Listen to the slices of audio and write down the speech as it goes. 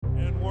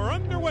and we're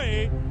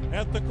underway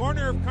at the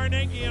corner of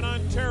Carnegie and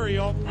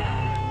Ontario.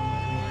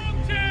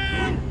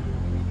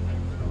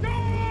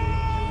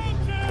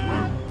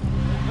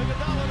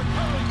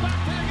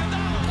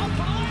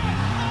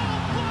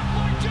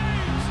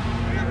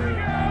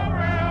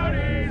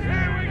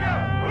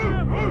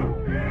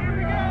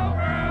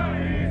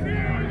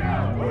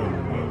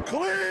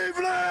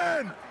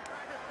 Cleveland!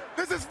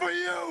 This is for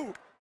you!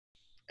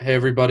 Hey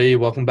everybody,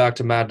 welcome back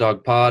to Mad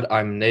Dog Pod.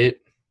 I'm Nate.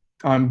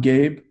 I'm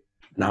Gabe.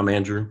 And I'm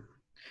Andrew.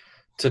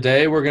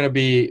 Today we're going to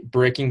be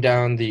breaking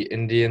down the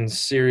Indians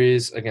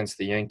series against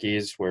the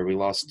Yankees where we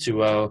lost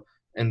 2-0,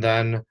 and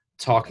then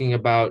talking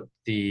about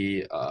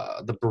the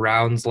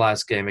Browns'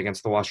 last game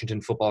against the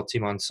Washington football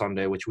team on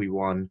Sunday, which we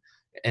won,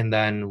 and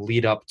then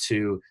lead up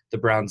to the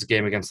Browns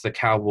game against the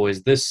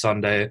Cowboys this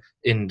Sunday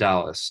in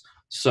Dallas.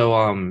 So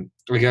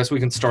I guess we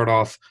can start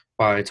off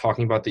by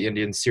talking about the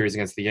Indians series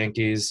against the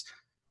Yankees.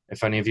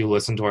 If any of you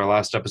listened to our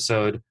last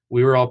episode,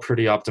 we were all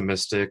pretty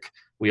optimistic.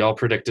 We all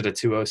predicted a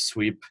 2-0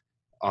 sweep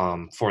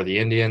for the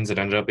Indians. It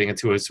ended up being a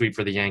 2-0 sweep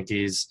for the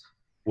Yankees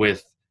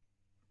with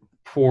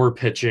poor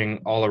pitching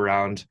all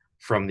around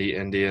from the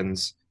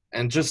Indians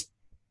and just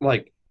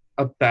like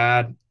a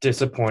bad,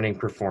 disappointing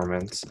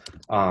performance.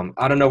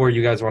 I don't know where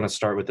you guys want to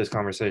start with this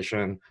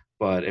conversation,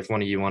 but if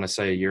one of you want to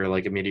say your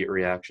like immediate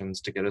reactions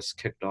to get us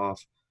kicked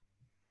off.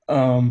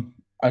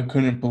 I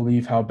couldn't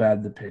believe how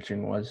bad the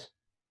pitching was.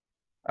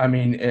 I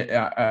mean,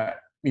 I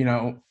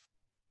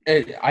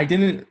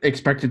didn't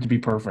expect it to be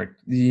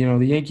perfect. The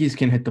Yankees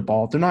can hit the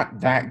ball. They're not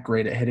that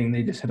great at hitting.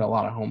 They just hit a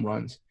lot of home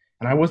runs.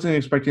 And I wasn't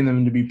expecting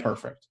them to be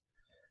perfect.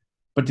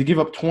 But to give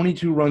up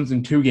 22 runs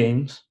in 2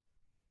 games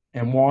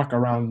and walk a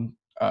ton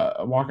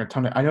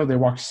of – I know they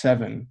walked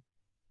 7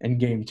 in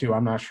game 2.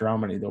 I'm not sure how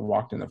many they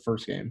walked in the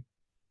first game.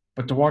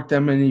 But to walk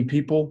that many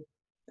people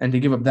and to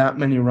give up that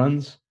many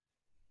runs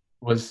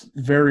was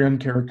very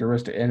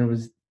uncharacteristic, and it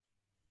was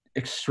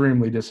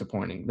extremely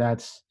disappointing.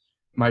 That's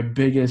my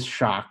biggest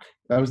shock.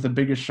 That was the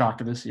biggest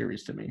shock of the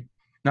series to me.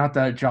 Not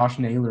that Josh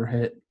Naylor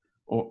hit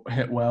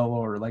well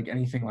or like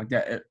anything like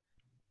that.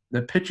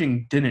 The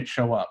pitching didn't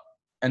show up,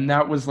 and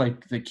that was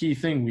like the key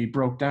thing we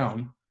broke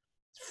down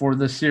for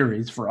this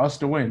series. For us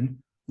to win,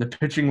 the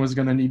pitching was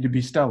going to need to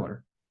be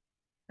stellar,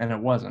 and it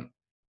wasn't.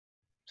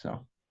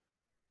 So,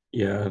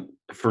 yeah,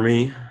 for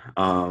me,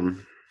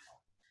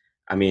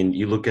 I mean,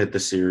 you look at the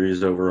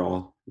series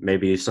overall,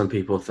 maybe some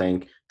people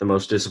think the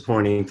most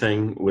disappointing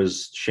thing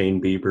was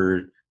Shane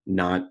Bieber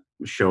not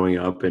showing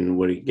up and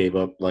what he gave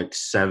up like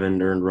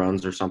 7 earned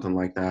runs or something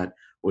like that,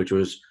 which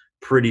was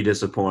pretty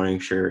disappointing,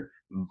 sure.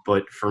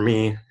 But for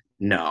me,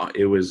 no,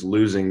 it was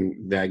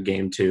losing that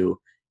game 2.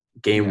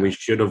 We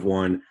should have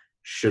won,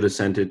 should have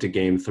sent it to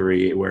game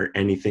 3 where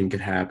anything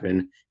could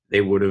happen. They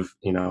would have,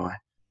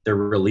 their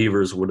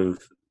relievers would have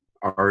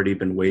already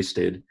been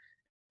wasted.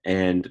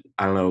 And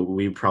I don't know,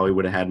 we probably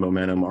would have had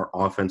momentum. Our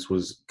offense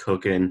was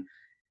cooking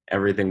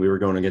everything. We were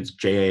going against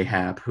J.A.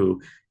 Happ,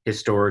 who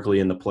historically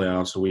in the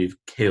playoffs we've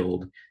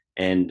killed.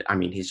 And, I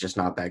mean, he's just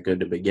not that good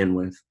to begin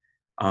with.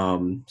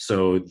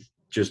 So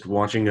just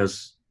watching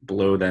us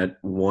blow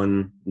that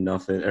 1-0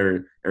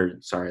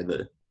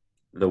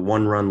 the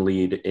 1-run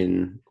lead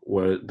in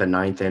the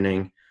 9th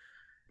inning,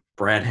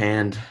 Brad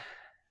Hand,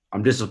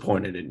 I'm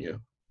disappointed in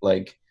you.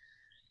 Like,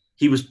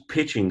 he was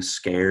pitching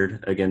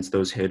scared against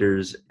those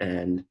hitters,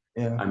 and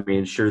yeah. I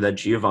mean, sure, that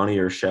Giovanni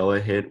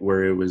Urshela hit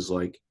where it was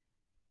like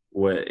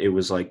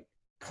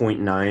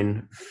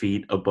 0.9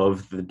 feet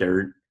above the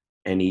dirt,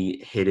 and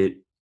he hit it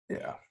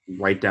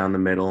right down the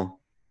middle.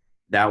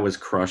 That was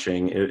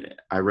crushing.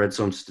 I read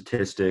some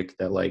statistic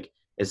that like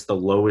it's the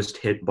lowest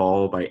hit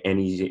ball by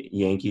any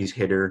Yankees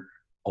hitter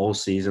all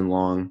season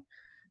long.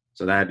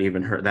 So that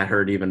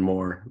hurt even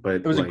more. But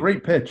it was a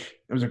great pitch.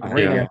 It was a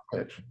great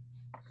pitch.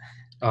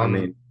 I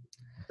mean,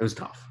 it was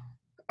tough.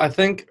 I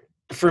think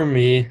for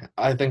me,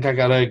 I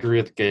gotta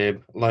agree with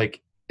Gabe.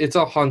 Like, it's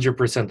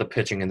 100% the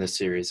pitching in this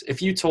series.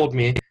 If you told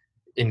me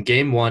in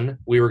game 1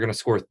 we were gonna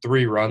score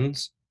 3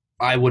 runs,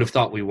 I would have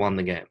thought we won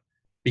the game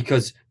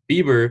because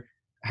Bieber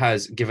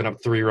has given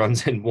up 3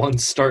 runs in 1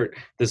 start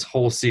this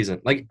whole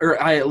season. Like, or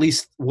I at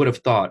least would have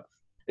thought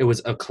it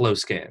was a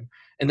close game.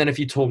 And then if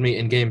you told me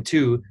in game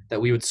 2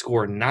 that we would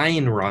score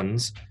 9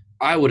 runs,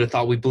 I would have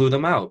thought we blew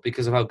them out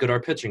because of how good our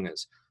pitching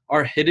is.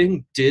 Our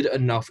hitting did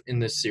enough in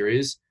this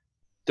series.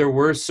 There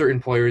were certain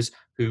players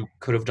who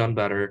could have done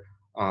better,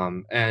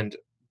 and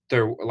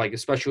there, like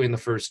especially in the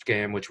first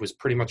game, which was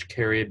pretty much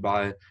carried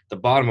by the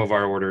bottom of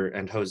our order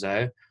and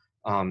Jose.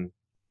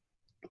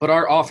 But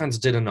our offense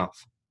did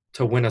enough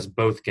to win us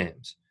both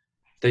games.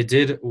 They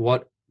did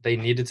what they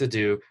needed to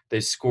do. They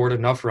scored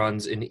enough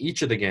runs in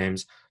each of the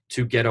games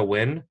to get a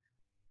win,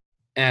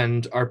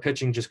 and our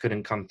pitching just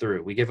couldn't come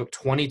through. We gave up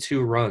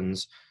 22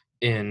 runs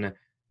in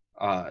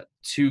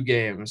 2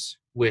 games,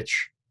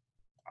 which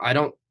I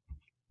don't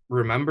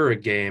remember a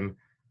game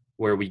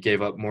where we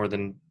gave up more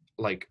than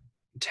like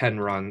 10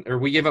 runs, or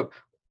we gave up,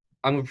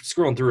 I'm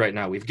scrolling through right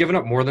now. We've given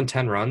up more than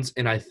 10 runs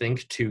in, I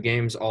think, 2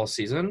 games all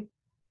season,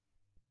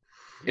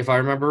 if I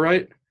remember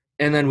right.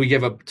 And then we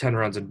gave up 10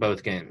 runs in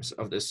both games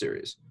of this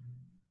series.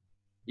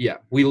 Yeah,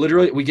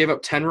 we gave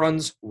up 10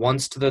 runs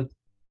once to the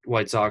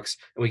White Sox,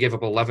 and we gave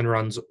up 11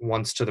 runs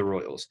once to the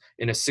Royals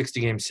in a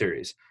 60-game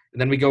series. And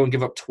then we go and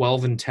give up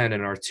 12 and 10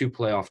 in our 2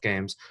 playoff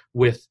games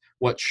with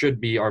what should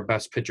be our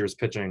best pitchers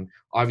pitching.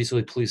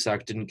 Obviously,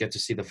 Plesac didn't get to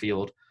see the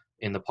field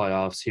in the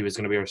playoffs. He was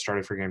going to be our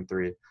starter for Game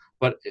 3.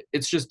 But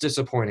it's just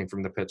disappointing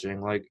from the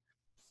pitching. Like,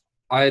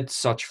 I had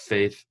such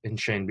faith in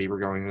Shane Bieber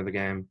going into the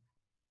game,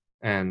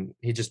 and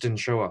he just didn't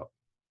show up.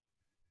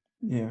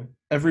 Yeah.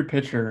 Every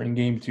pitcher in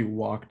Game 2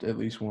 walked at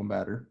least one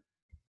batter.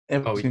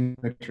 Every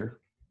single pitcher.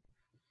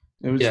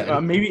 It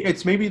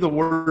was maybe the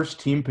worst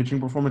team pitching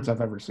performance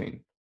I've ever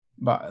seen.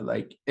 But,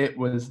 like, it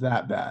was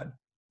that bad.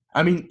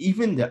 I mean,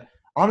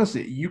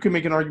 honestly, you can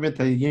make an argument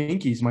that the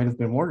Yankees might have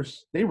been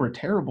worse. They were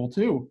terrible,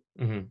 too.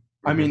 Mm-hmm.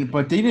 I mean,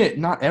 but they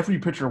didn't. Not every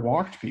pitcher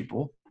walked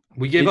people.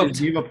 We gave up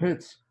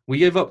hits. We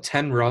gave up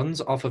 10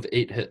 runs off of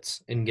 8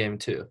 hits in Game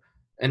 2.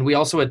 And we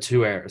also had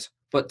 2 errors.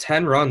 But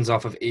 10 runs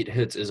off of 8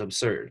 hits is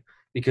absurd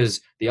because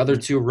the other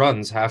 2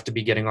 runs have to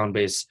be getting on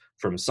base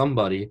from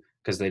somebody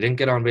because they didn't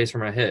get on base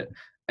from a hit.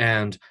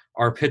 And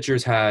our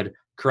pitchers had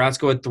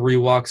Carrasco had 3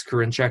 walks,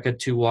 Karinchak had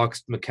 2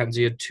 walks,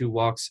 McKenzie had 2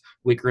 walks,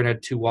 Wickren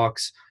had 2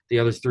 walks. The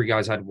other 3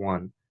 guys had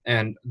 1.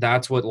 And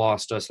that's what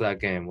lost us that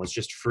game was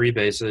just free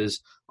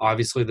bases.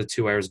 Obviously, the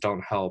 2 errors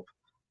don't help,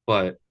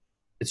 but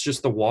it's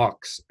just the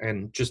walks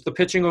and just the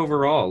pitching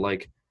overall.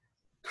 Like,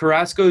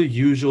 Carrasco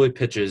usually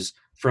pitches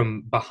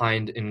from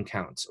behind in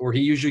counts, or he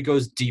usually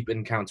goes deep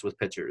in counts with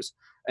pitchers.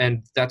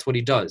 And that's what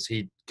he does.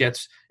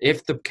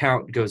 If the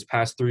count goes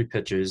past 3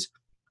 pitches,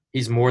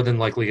 he's more than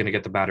likely going to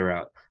get the batter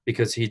out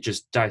because he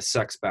just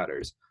dissects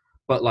batters.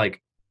 But,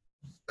 like,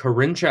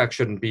 Karinchak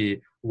shouldn't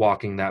be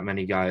walking that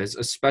many guys,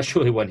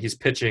 especially when he's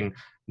pitching.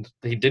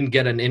 He didn't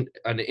get an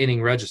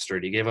inning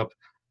registered. He gave up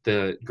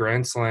the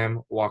grand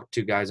slam, walked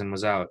 2 guys, and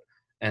was out.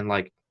 And,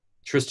 like,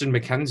 Tristan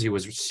McKenzie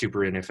was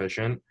super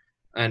inefficient.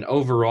 And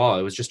overall,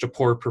 it was just a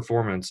poor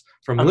performance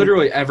from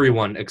literally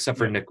everyone except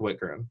for Nick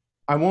Wickren.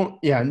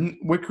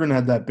 Wickren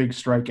had that big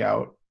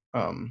strikeout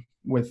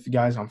with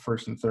guys on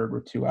first and third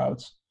with 2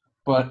 outs.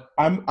 But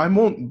I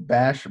won't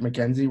bash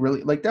McKenzie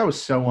really. Like, that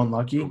was so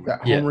unlucky,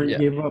 that homer he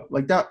gave up.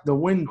 Like, that the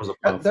wind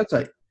that's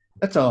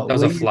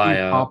a fly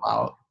pop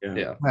out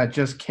Yeah. that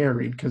just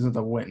carried because of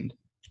the wind.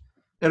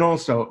 And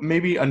also,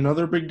 maybe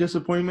another big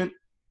disappointment,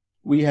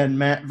 we had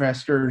Matt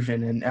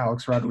Vasgersian and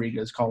Alex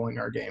Rodriguez calling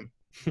our game.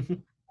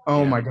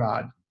 Oh my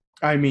God.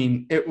 I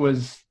mean, it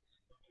was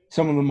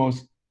some of the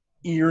most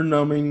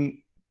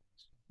ear-numbing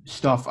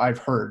stuff I've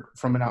heard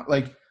from an out.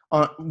 Like,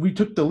 we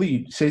took the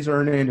lead. Cesar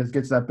Hernandez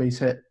gets that base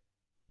hit,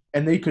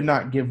 and they could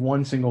not give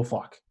one single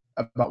fuck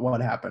about what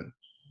happened.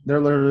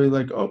 They're literally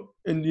like, oh,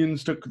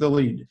 Indians took the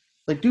lead.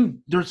 Like, dude,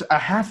 there's a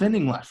half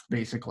inning left,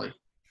 basically.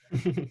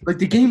 Like,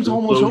 the game's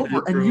almost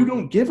over, and you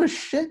don't give a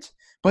shit.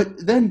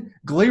 But then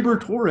Gleyber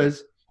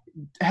Torres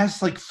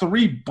has, like,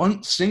 3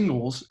 bunt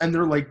singles, and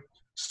they're, like,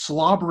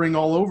 slobbering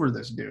all over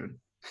this dude.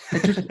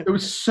 It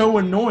was so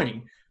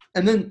annoying.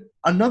 And then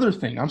another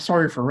thing, I'm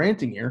sorry for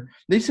ranting here.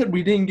 They said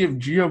we didn't give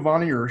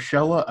Giovanni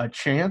Urshela a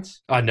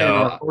chance. I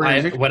know.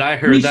 When I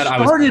heard that, I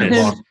was pissed. We started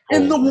him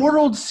in the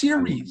World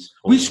Series.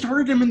 We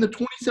started him in the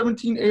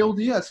 2017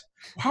 ALDS.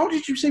 How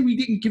did you say we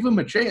didn't give him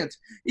a chance?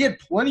 He had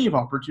plenty of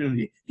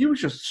opportunity. He was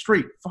just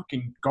straight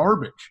fucking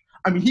garbage.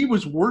 I mean, he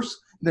was worse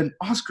than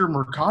Oscar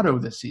Mercado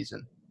this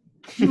season.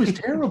 He was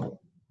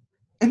terrible.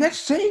 And that's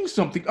saying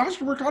something.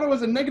 Oscar Mercado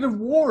has a negative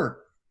WAR.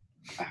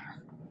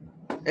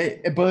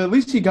 But at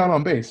least he got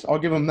on base. I'll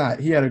give him that.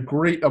 He had a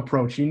great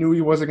approach. He knew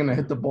he wasn't going to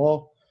hit the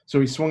ball, so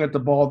he swung at the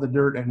ball, the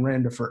dirt, and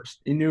ran to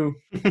first. He knew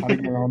how to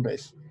get on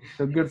base.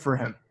 So good for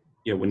him.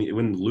 Yeah,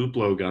 when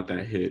Luplow got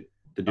that hit,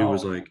 the dude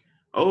was like,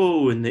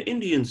 oh, and the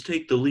Indians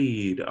take the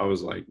lead. I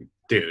was like,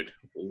 dude,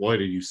 what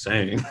are you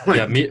saying?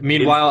 Like,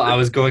 meanwhile, I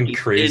was going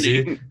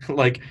crazy.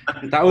 Like,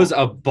 that was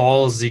a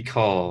ballsy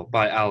call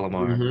by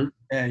Alomar. Mm-hmm.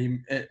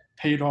 Yeah, it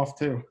paid off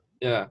too.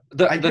 Yeah.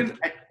 I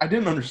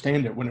didn't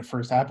understand it when it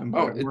first happened.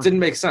 But it didn't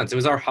make sense. It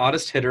was our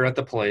hottest hitter at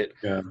the plate.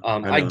 Yeah,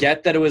 I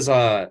get that it was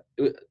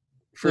it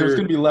was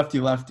going to be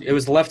lefty-lefty. It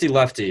was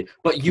lefty-lefty,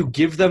 but you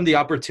give them the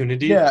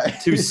opportunity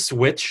to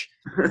switch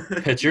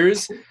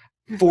pitchers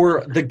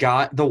for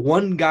the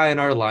one guy in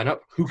our lineup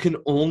who can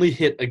only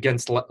hit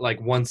against like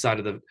one side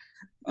of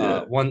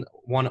the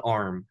one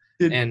arm.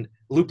 And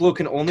Luplow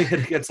can only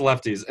hit against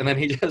lefties, and then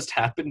he just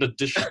happened to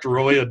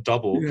destroy a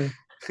double. Yeah.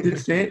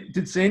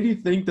 Did Sandy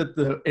think that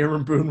the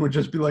Aaron Boone would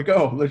just be like,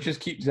 oh, let's just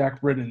keep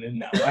Zach Britton in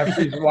now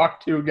after he's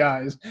walked 2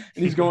 guys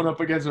and he's going up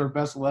against our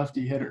best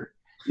lefty hitter?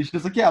 He's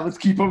just like, yeah, let's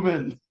keep him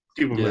in.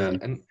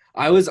 And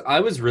I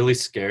was really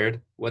scared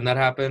when that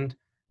happened,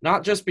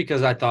 not just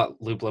because I thought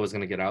Luplow was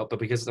going to get out, but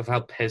because of how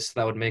pissed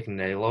that would make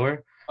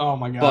Naylor. Oh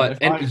my God!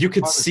 You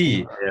could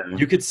see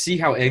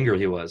how angry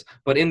he was.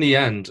 But in the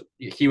end,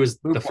 he was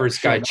the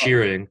first guy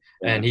cheering,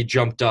 and he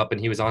jumped up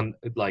and he was on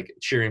like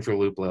cheering for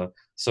Luplow.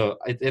 So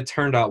it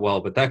turned out well,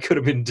 but that could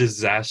have been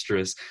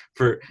disastrous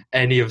for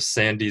any of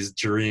Sandy's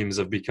dreams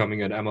of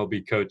becoming an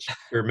MLB coach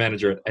or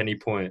manager at any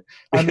point,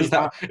 because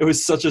it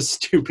was such a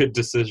stupid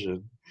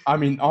decision. I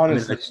mean,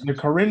 honestly, that's- the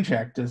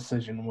Karinchak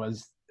decision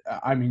was,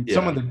 some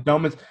Yeah. of the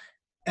dumbest.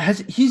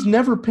 He's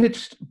never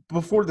pitched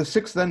before the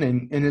sixth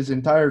inning in his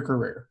entire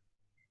career.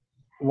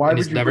 Why And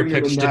would he's you never bring him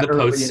in pitched in that the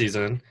early?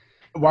 postseason.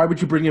 Why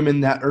would you bring him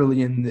in that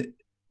early in the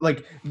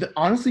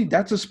honestly,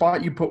 that's a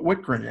spot you put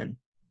Whitgren in.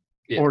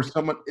 Yeah. Or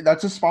someone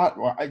that's a spot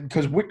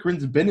because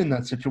Whitgren's been in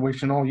that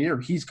situation all year.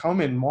 He's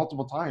come in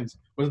multiple times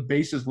with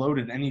bases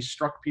loaded and he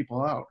struck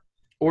people out.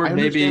 Or I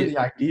understand maybe the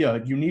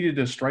idea. You needed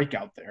a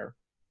strikeout there,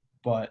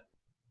 but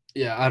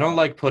yeah, I don't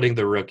like putting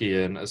the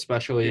rookie in,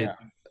 especially yeah,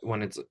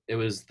 when it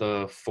was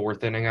the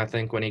fourth inning, I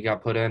think, when he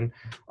got put in.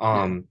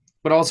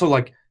 But also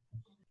like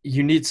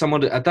you need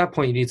someone at that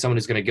point you need someone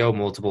who's gonna go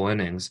multiple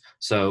innings.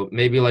 So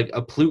maybe like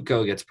a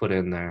Plutko gets put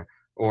in there.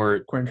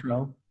 Or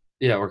Quantrill.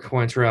 yeah, or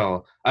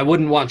Quantrill. I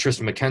wouldn't want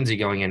Tristan McKenzie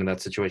going into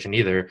that situation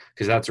either,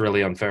 because that's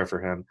really unfair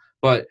for him.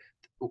 But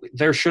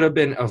there should have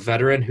been a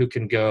veteran who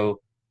can go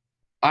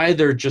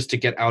either just to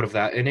get out of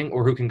that inning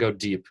or who can go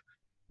deep.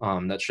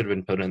 That should have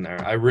been put in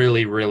there. I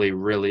really, really,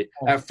 really.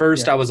 At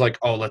first, I was like,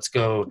 "Oh, let's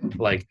go!"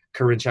 Like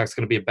Karinchak's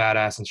going to be a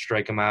badass and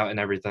strike him out and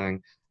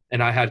everything,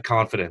 and I had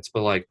confidence.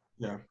 But like,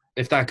 Yeah.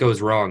 if that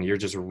goes wrong, you're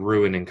just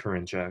ruining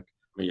Karinchak.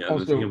 But yeah,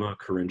 Also- the thing about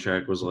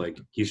Karinchak was like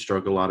he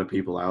struck a lot of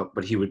people out,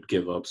 but he would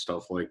give up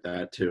stuff like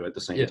that too at the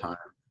same Yeah. time.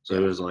 So it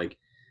was like,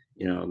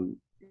 you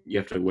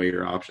have to weigh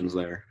your options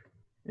there.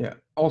 Yeah.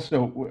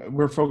 Also,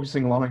 we're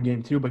focusing a lot on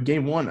game two, but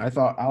game one, I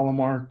thought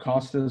Alomar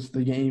cost us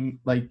the game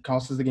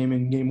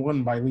in game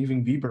one by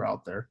leaving Bieber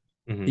out there.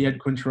 Mhm. He had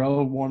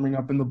Quintrell warming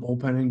up in the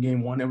bullpen in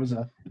game one. It was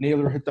a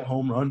Naylor hit the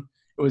home run.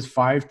 It was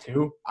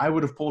 5-2. I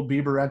would have pulled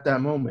Bieber at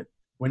that moment.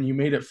 When you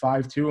made it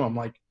 5-2, I'm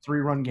like,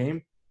 3-run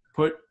game,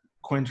 put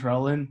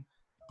Quintrell in,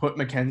 put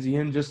McKenzie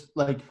in, just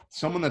like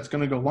someone that's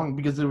going to go long,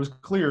 because it was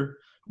clear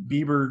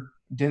Bieber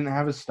didn't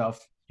have his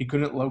stuff. He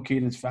couldn't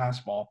locate his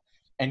fastball.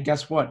 And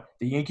guess what?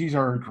 The Yankees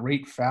are a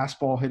great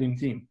fastball hitting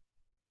team.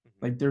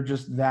 Like they're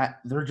just a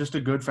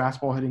good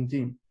fastball hitting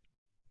team.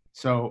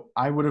 So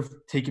I would have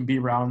taken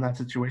Bieber out in that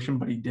situation,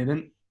 but he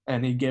didn't.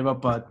 And he gave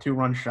up a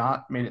 2-run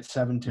shot, made it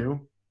 7-2.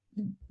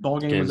 Ball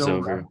game Game's was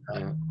over.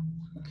 over.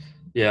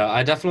 Yeah,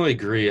 I definitely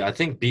agree. I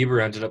think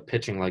Bieber ended up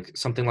pitching like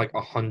something like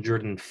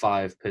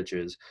 105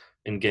 pitches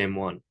in game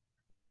one,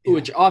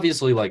 which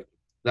obviously like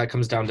that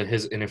comes down to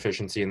his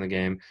inefficiency in the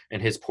game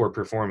and his poor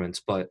performance.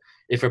 But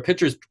if a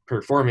pitcher's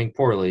performing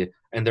poorly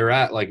and they're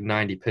at like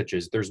 90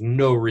 pitches, there's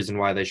no reason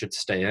why they should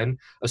stay in,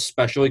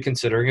 especially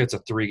considering it's a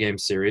 3-game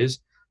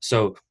series.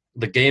 So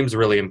the game's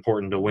really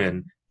important to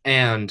win,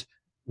 and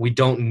we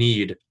don't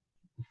need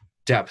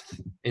depth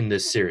in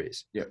this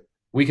series. Yep.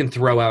 We can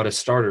throw out a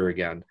starter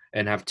again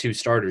and have 2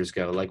 starters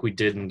go like we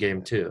did in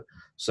game 2.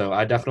 So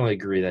I definitely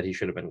agree that he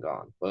should have been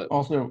gone. But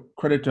Also,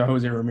 credit to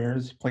Jose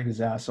Ramirez. Played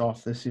his ass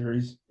off this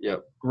series.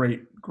 yep.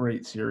 Great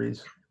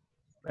series.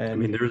 And I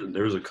mean,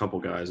 there was a couple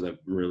guys that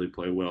really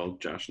played well.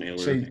 Josh Naylor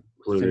Cesar,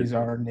 included.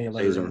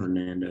 Naylor. Cesar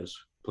Hernandez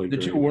played The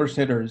great. 2 worst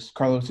hitters,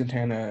 Carlos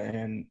Santana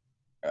and,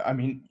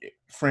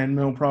 Fran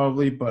Mill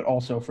probably, but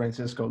also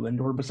Francisco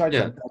Lindor. Besides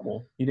Yeah. that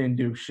double, he didn't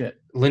do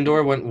shit.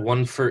 Lindor went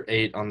 1 for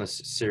 8 on this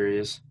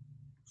series.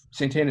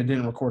 Santana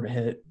didn't record a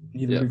hit.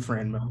 Neither Yeah. did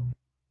Fran Mill.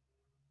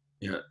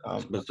 Yeah,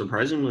 Um, but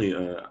surprisingly,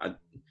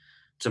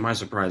 to my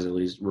surprise at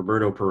least,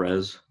 Roberto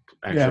Perez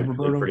actually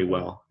Roberto. played pretty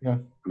well. Yeah.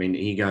 I mean,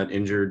 he got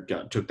injured,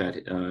 took that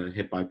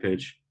hit by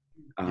pitch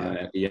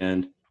at the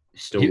end.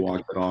 Still He-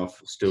 walked it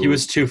off. Still, He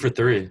was 2 for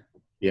 3.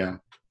 yeah,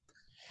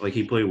 like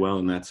he played well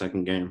in that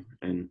second game,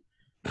 and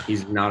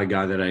he's not a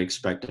guy that I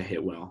expect to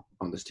hit well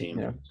on this team.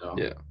 Yeah. So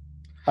Yeah.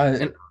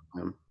 And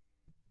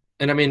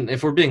And I mean,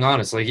 if we're being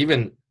honest, like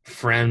even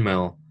Fran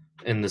Mill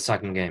in the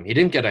second game, he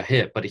didn't get a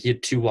hit, but he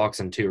had 2 walks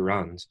and 2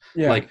 runs.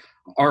 yeah, Like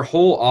our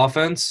whole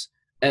offense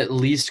at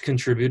least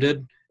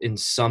contributed in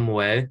some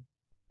way,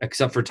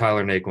 except for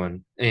Tyler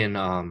Naquin in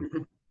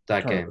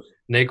that game. Carlos.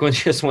 Naquin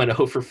just went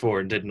 0 for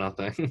 4 and did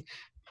nothing.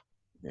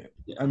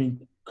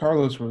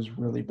 Carlos was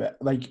really bad.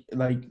 Like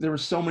there were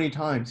so many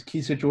times,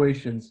 key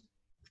situations,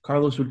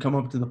 Carlos would come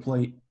up to the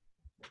plate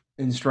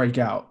and strike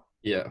out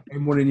Yeah.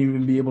 and wouldn't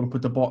even be able to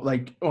put the ball.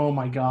 Like, oh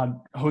my God,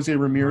 Jose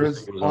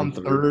Ramirez It was on on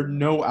third. third,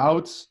 no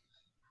outs,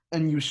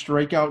 and you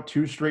strike out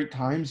 2 straight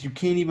times. You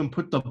can't even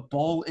put the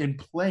ball in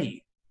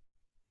play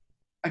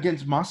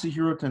against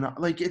Masahiro Tanaka.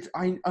 Like,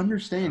 I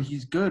understand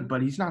he's good,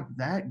 but he's not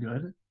that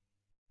good.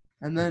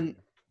 And then,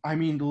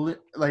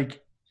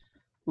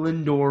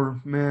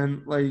 Lindor,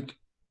 man, like,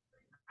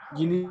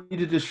 you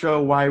needed to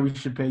show why we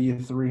should pay you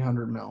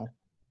 $300 million.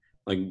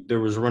 like there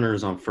was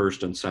runners on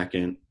first and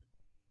second.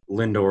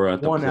 Lindor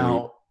at the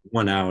plate,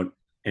 1 out,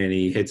 and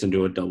he hits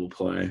into a double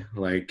play.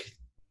 Like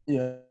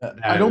Yeah,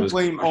 I don't was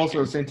blame. Also,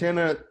 frustrating.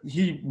 Santana,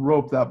 he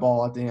roped that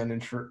ball at the end,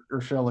 and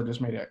Urshela just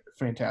made a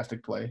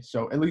fantastic play.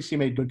 So at least he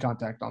made good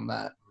contact on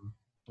that.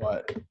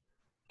 But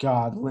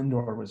God,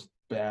 Lindor was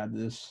bad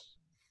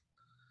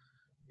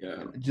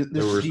yeah, this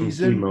there were some key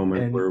season.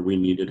 moments and, where we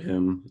needed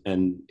him,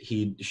 and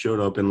he showed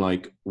up in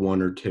like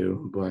 1 or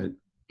 2, but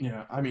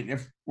yeah,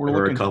 if we're there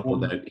were looking a couple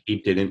for, that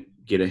he didn't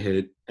get a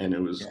hit, and it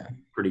was Yeah.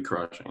 pretty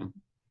crushing.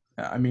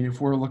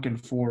 if we're looking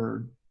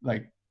for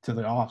like to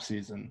the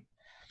offseason,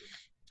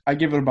 I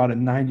give it about a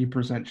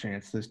 90%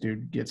 chance this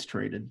dude gets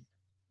traded.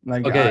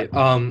 Like, Okay,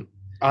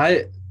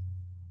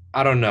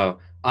 I don't know.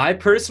 I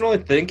personally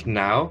think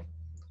now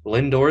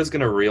Lindor is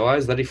going to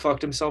realize that he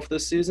fucked himself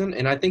this season,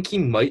 and I think he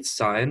might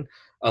sign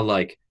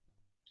a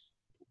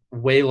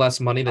way less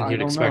money than I he would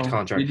don't expect know.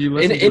 contract. Did you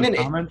listen to his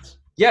comments?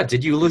 Yeah,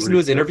 did you listen to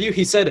his read it? interview?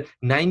 He said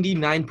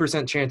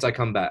 99% chance I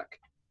come back.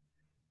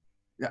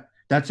 Yeah,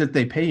 that's if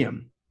they pay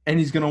him. And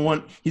he's gonna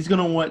want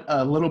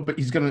a little bit.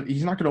 He's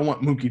not gonna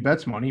want Mookie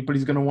Betts money, but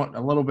he's gonna want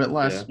a little bit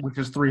less, Yeah. which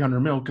is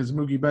 $300 million, because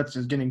Mookie Betts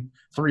is getting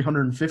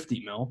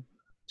 $350 million.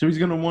 So he's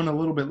gonna want a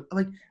little bit.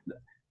 Like,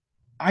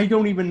 I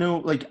don't even know.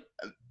 Like,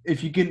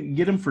 if you can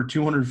get him for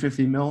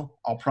 $250 million,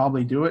 I'll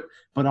probably do it.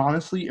 But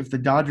honestly, if the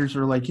Dodgers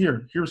are like,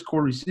 here's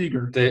Corey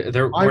Seager,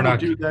 I would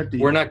do that deal.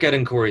 We're not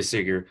getting Corey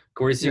Seager.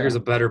 Corey Seager's Yeah.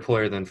 a better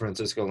player than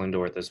Francisco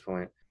Lindor at this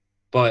point.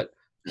 But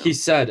Yeah. he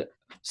said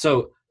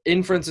so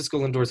in Francisco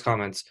Lindor's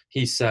comments,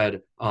 he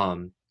said,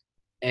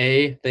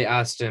 they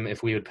asked him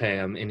if we would pay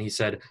him, and he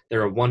said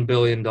they're a $1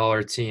 billion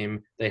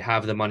team. They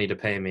have the money to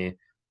pay me.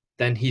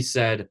 Then he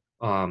said,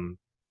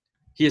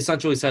 he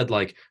essentially said,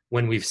 like,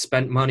 when we've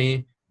spent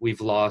money,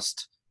 we've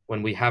lost.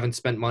 When we haven't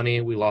spent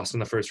money, we lost in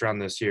the first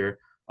round this year.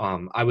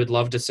 I would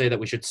love to say that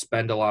we should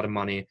spend a lot of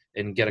money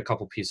and get a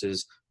couple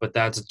pieces, but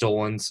that's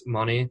Dolan's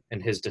money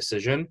and his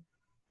decision.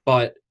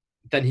 But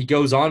then he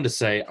goes on to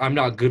say, I'm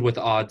not good with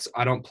odds.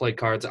 I don't play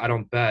cards. I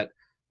don't bet.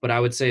 But I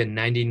would say a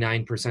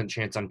 99%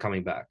 chance I'm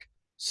coming back.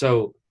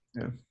 So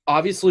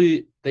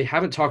obviously they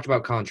haven't talked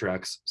about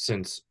contracts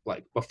since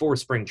before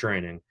spring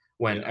training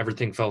when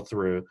everything fell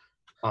through.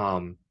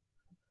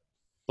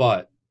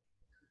 But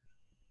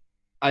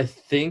I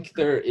think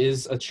there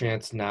is a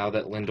chance now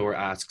that Lindor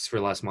asks for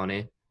less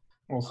money.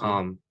 We'll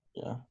see.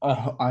 Yeah.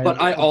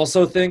 But I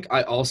also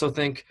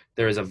think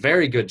there is a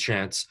very good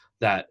chance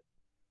that,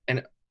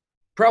 and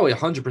probably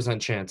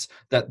 100% chance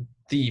that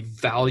the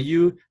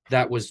value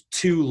that was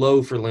too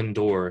low for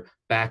Lindor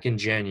back in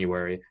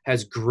January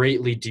has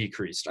greatly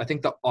decreased. I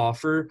think the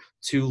offer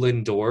to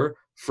Lindor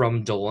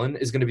from Dolan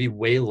is going to be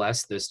way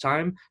less this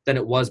time than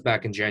it was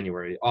back in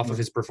January off of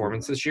his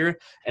performance this year.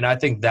 And I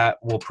think that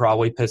will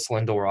probably piss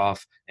Lindor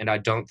off. And I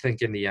don't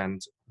think in the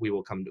end we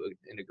will come to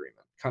an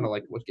agreement, kind of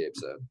like what Gabe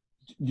said.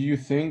 Do you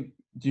think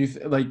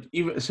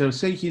even so,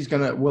 say he's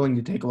willing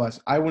to take less,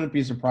 I wouldn't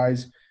be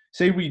surprised.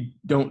 Say we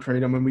don't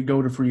trade him and we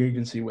go to free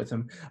agency with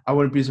him. I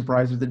wouldn't be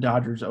surprised if the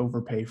Dodgers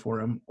overpay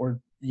for him, or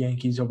the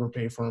Yankees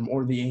overpay for him,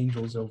 or the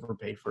Angels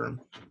overpay for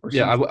him.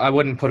 I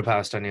wouldn't put it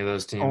past any of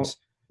those teams.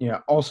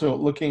 Also,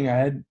 looking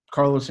ahead,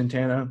 Carlos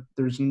Santana,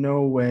 there's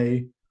no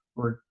way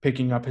we're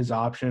picking up his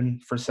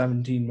option for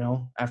 $17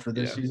 million after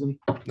this season.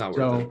 Not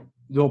worth it.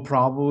 They'll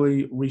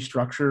probably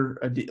restructure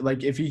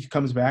if he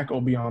comes back,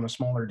 it'll be on a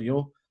smaller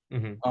deal.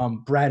 Mm-hmm.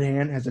 Brad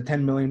Hand has a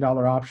 $10 million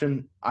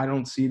option. I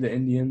don't see the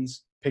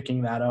Indians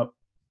picking that up.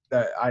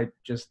 I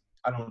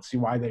don't see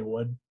why they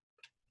would.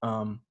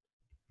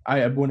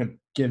 I wouldn't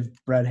give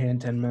Brad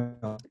Hand $10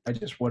 million. I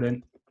just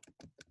wouldn't.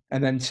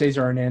 And then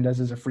Cesar Hernandez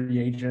is a free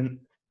agent.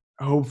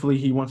 Hopefully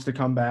he wants to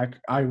come back.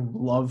 I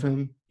love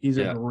him. He's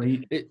a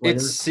great player. It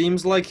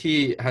seems like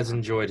he has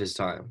enjoyed his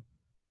time.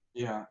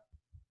 Yeah.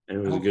 It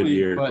was a good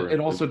year. But it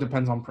also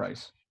depends on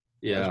price.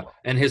 Yeah,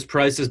 and his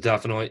price has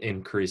definitely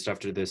increased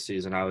after this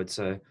season, I would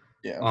say.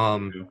 Yeah.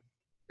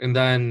 And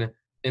then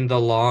in the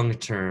long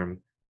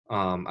term,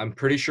 I'm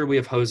pretty sure we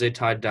have Jose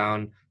tied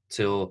down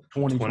till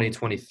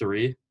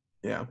 2023.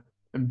 Yeah,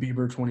 and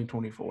Bieber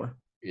 2024.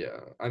 Yeah,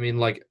 I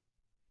mean,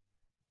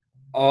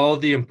 all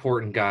the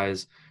important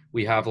guys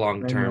we have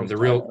long term. The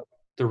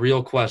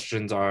real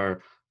questions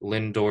are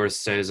Lindor,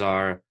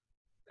 Cesar,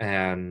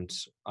 and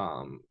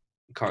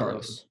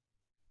Carlos.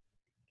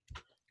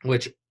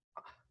 Which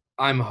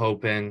I'm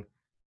hoping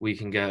we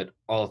can get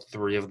all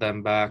three of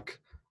them back.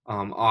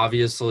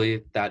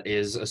 Obviously, that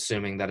is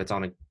assuming that it's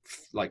on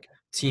a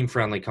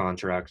team-friendly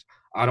contract.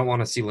 I don't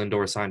want to see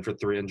Lindor sign for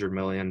 $300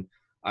 million.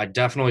 I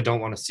definitely don't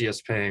want to see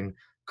us paying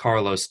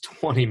Carlos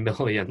 $20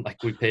 million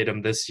like we paid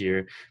him this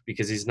year,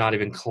 because he's not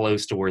even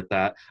close to worth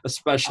that.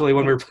 Especially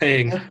when we're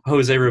paying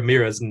Jose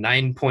Ramirez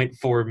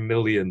 $9.4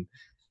 million.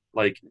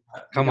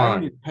 Come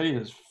on. Pay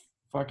is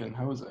fucking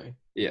Jose.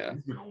 Yeah.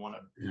 You don't want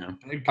to.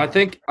 Yeah. I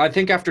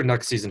think after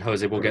next season,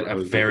 Jose will get a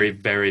very,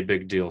 very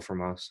big deal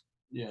from us.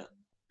 Yeah.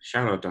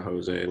 Shout out to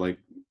Jose.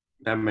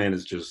 That man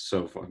is just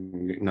so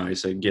fucking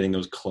nice at getting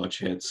those clutch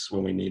hits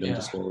when we need him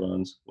to score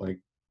runs.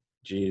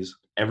 Geez.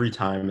 Every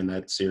time in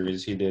that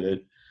series, he did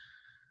it.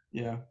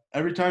 Yeah.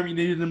 Every time you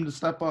needed him to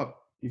step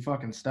up, he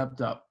fucking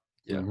stepped up.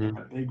 Yeah. In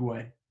a big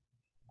way.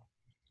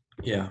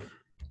 Yeah.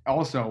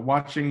 Also,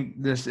 watching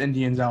this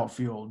Indians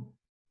outfield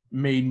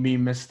made me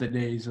miss the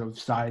days of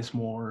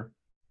Sizemore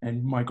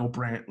and Michael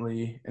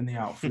Brantley in the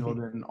outfield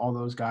and all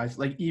those guys.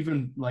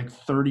 Even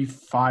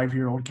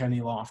 35-year-old Kenny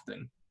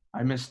Lofton.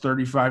 I miss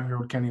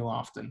 35-year-old Kenny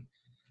Lofton.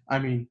 I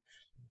mean,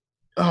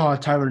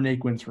 Tyler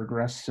Naquin's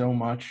regressed so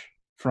much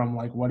from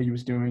what he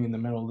was doing in the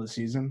middle of the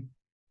season.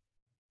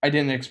 I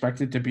didn't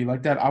expect it to be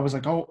like that. I was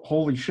like, oh,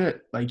 holy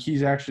shit.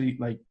 He's actually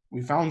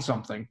we found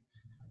something.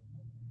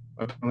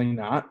 Apparently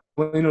not.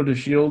 Leno to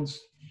Shields,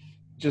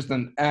 just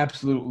an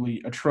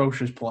absolutely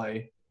atrocious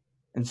play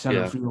in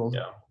center field.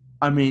 Yeah.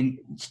 I mean,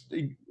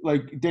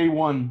 like day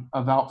one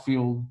of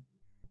outfield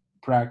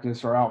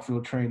practice or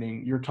outfield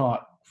training, you're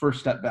taught first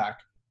step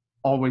back,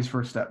 always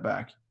first step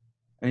back.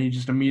 And he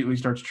just immediately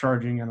starts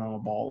charging in on a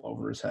ball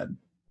over his head.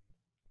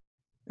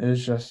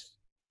 It's just,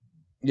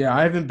 yeah,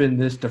 I haven't been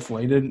this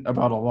deflated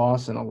about a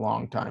loss in a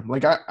long time.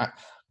 Like,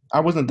 I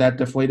wasn't that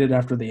deflated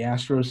after the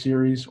Astros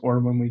series or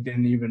when we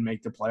didn't even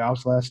make the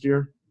playoffs last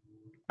year.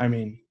 I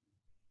mean,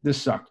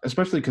 this sucked,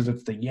 especially because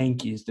it's the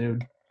Yankees,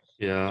 dude.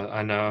 Yeah,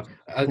 I know.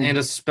 And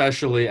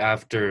especially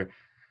after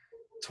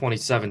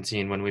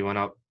 2017 when we went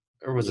up,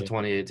 or was it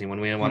 2018 when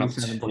we went up?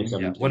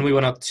 2017. When we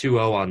went up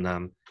 2-0 on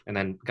them and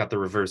then got the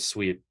reverse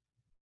sweep.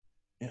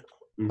 Yeah.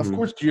 Mhm. Of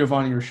course,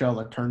 Giovanni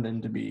Urshela turned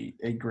into be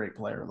a great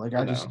player. Like,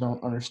 I just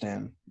don't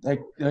understand. That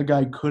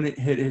guy couldn't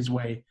hit his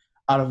way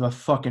out of a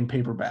fucking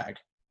paper bag.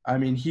 I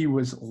mean, he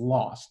was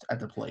lost at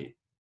the plate.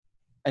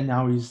 And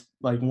now he's,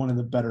 like, one of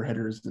the better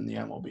hitters in the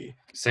MLB.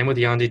 Same with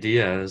Yandy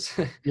Diaz.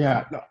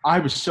 Yeah, no, I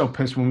was so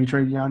pissed when we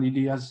traded Yandy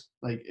Diaz.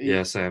 Like,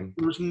 Yeah, same.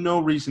 there was no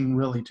reason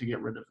really to get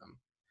rid of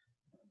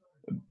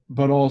him.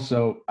 But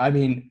also, I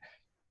mean,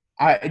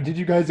 did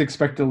you guys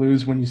expect to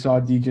lose when you saw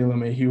DJ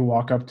LeMahieu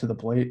walk up to the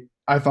plate?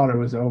 I thought it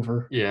was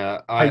over.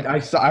 Yeah,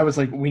 I was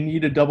like, we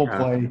need a double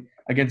play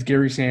against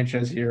Gary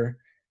Sanchez here,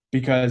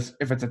 because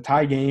if it's a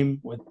tie game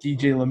with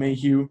DJ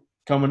LeMahieu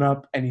coming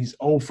up and he's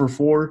 0 for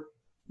 4,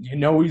 you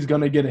know he's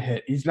going to get a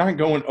hit. He's not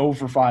going 0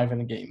 for 5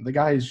 in a game. The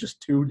guy is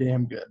just too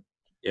damn good.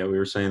 Yeah, we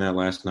were saying that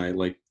last night.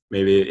 Like,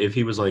 maybe if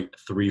he was like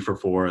 3 for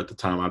 4 at the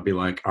time, I'd be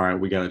like, all right,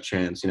 we got a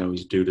chance. You know,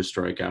 he's due to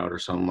strike out or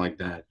something like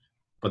that.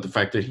 But the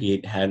fact that he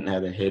hadn't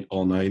had a hit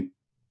all night,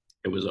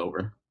 it was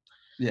over.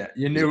 Yeah,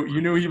 you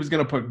knew he was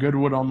going to put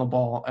Goodwood on the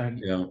ball and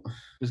Yeah.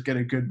 just get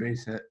a good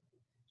base hit.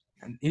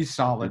 And he's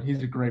solid.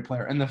 He's a great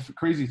player. And the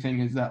crazy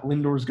thing is that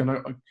Lindor's going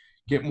to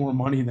get more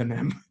money than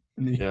him.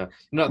 Yeah.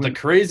 No, the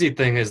crazy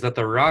thing is that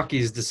the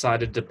Rockies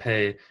decided to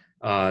pay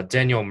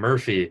Daniel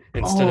Murphy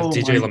instead of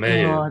DJ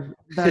LeMahieu.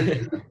 That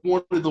is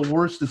one of the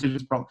worst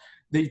decisions. Probably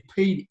they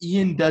paid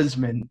Ian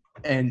Desmond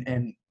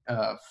and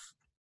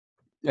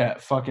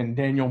fucking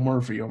Daniel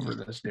Murphy over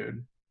this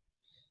dude.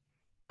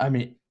 I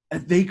mean,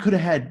 they could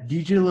have had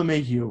DJ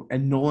LeMahieu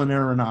and Nolan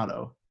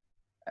Arenado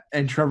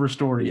and Trevor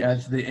Story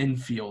as the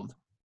infield,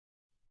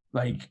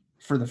 like,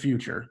 for the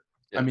future.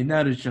 Yeah. I mean,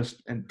 that is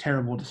just a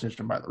terrible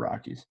decision by the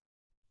Rockies.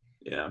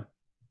 Yeah.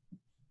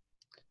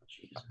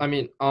 I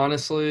mean,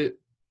 honestly,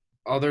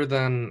 other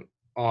than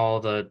all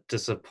the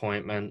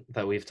disappointment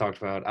that we've talked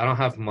about, I don't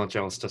have much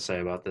else to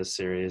say about this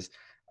series.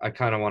 I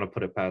kind of want to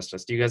put it past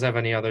us. Do you guys have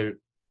any other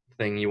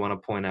thing you want to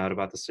point out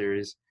about the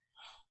series?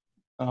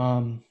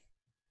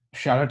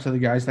 Shout out to the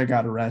guys that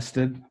got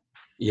arrested.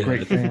 Yeah.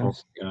 Great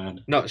fans. Oh,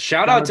 God. No,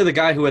 shout out to the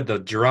guy who had the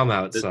drum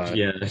outside.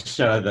 Yeah,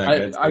 shout out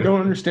that guy. I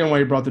don't understand why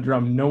he brought the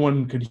drum. No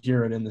one could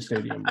hear it in the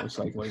stadium, most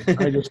likely.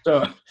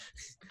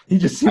 He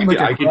just seemed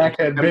like a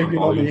crackhead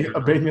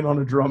banging on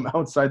a drum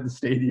outside the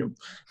stadium.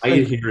 I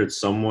could hear it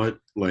somewhat,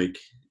 like,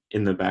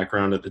 in the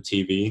background of the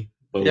TV.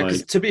 But Yeah,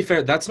 because to be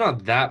fair, that's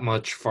not that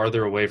much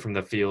farther away from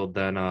the field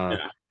than under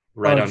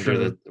true.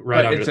 the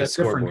But under it's the a different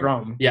scoreboard.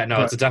 drum. Yeah, no,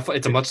 But-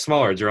 it's a much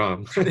smaller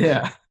drum.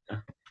 Yeah.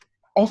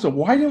 Also,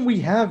 why didn't we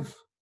have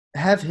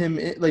him?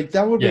 Like,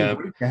 that would be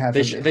great to have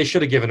him. They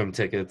should have given him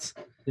tickets,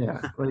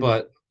 Yeah, like,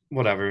 but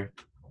whatever.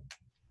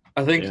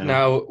 I think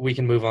now we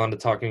can move on to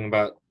talking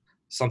about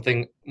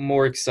something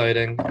more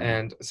exciting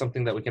and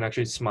something that we can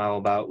actually smile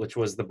about, which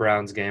was the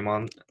Browns game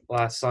on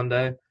last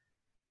Sunday.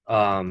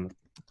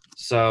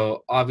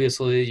 So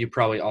obviously you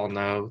probably all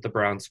know the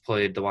Browns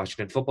played the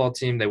Washington football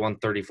team. They won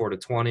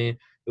 34-20. It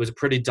was a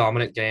pretty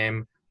dominant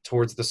game.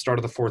 Towards the start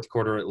of the fourth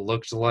quarter, it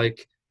looked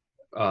like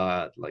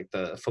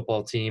the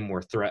football team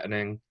were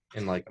threatening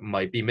and like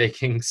might be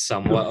making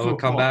somewhat of a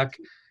comeback.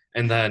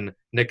 And then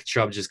Nick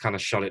Chubb just kind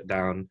of shut it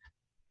down,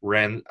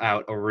 ran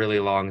out a really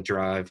long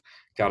drive,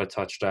 got a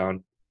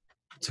touchdown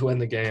to win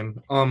the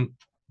game.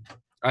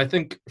 I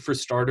think for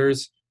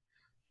starters,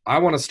 I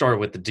want to start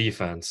with the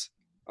defense.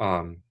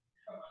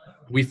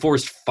 We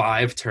forced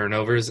 5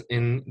 turnovers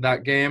in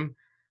that game.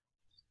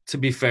 To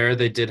be fair,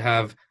 they did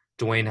have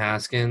Dwayne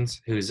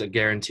Haskins, who's a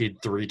guaranteed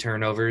 3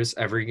 turnovers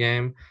every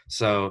game.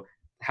 So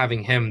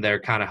having him there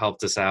kind of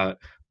helped us out.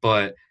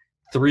 But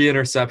 3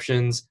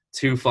 interceptions,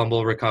 2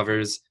 fumble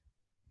recovers.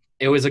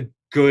 It was a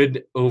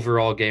good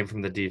overall game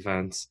from the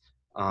defense.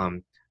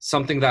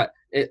 Something that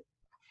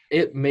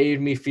it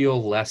made me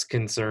feel less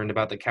concerned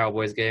about the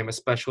Cowboys game,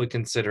 especially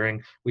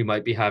considering we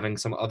might be having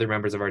some other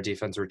members of our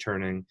defense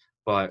returning.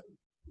 But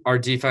our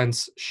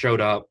defense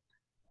showed up,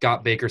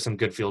 got Baker some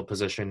good field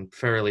position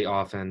fairly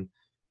often,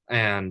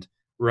 and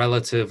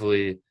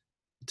relatively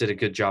did a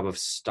good job of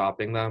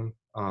stopping them.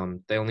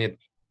 They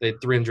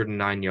had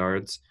 309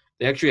 yards.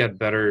 They actually had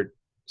better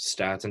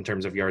stats in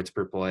terms of yards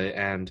per play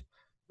and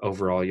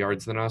overall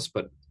yards than us,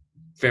 but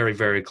very,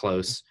 very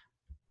close.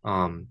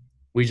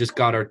 We just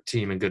got our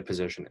team in good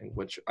positioning,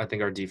 which I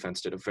think our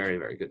defense did a very,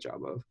 very good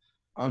job of.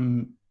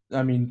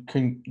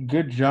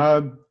 good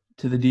job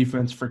to the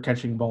defense for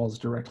catching balls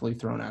directly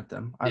thrown at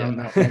them. I don't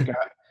know. Yeah.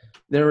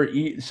 They were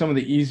some of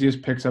the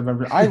easiest picks I've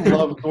ever. I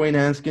love Dwayne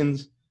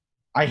Haskins.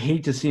 I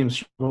hate to see him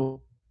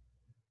struggle.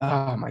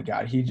 Oh my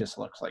God, he just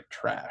looks like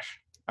trash.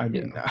 I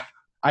mean,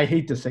 I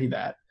hate to say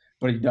that,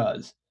 but he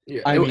does.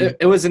 Yeah, I mean,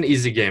 it was an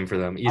easy game for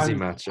them, easy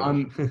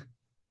matchup.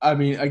 I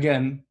mean,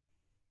 again,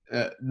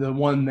 the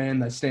one man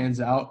that stands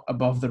out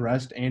above the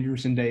rest, Andrew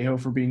Sendejo,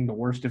 for being the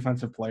worst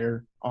defensive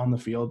player on the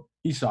field.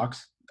 He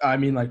sucks. I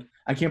mean, like,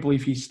 I can't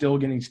believe he's still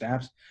getting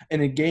snaps.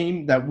 In a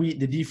game that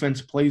the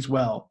defense plays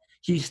well,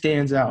 he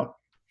stands out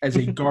as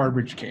a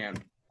garbage can.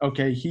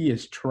 Okay, he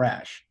is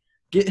trash.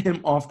 Get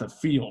him off the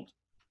field.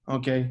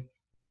 Okay,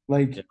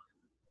 like,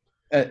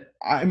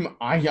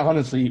 I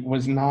honestly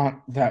was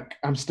not that.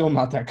 I'm still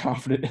not that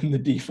confident in the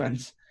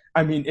defense.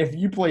 I mean, if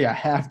you play a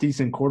half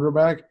decent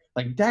quarterback,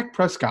 like Dak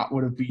Prescott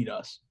would have beat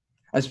us,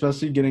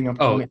 especially getting up.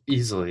 Oh,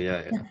 easily,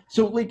 yeah.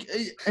 So, like,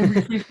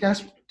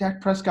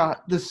 Dak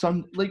Prescott,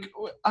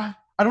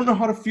 I don't know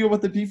how to feel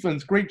about the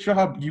defense. Great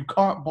job. You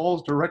caught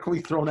balls directly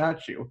thrown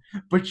at you,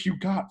 but you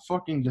got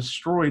fucking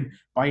destroyed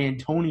by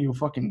Antonio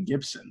fucking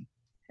Gibson.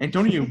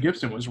 Antonio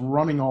Gibson was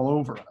running all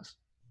over us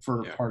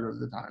for part of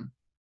the time.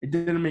 It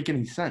didn't make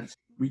any sense.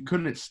 We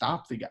couldn't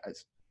stop the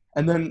guys.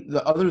 And then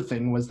the other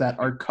thing was that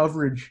our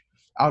coverage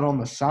out on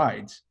the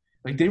sides,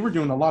 like, they were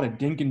doing a lot of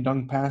dink and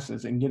dunk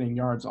passes and getting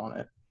yards on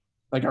it.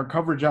 Like, our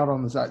coverage out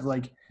on the sides,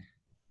 like,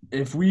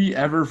 if we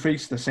ever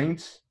face the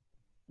Saints,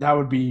 that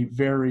would be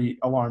very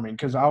alarming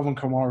because Alvin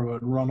Kamara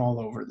would run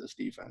all over this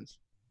defense.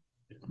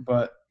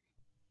 But,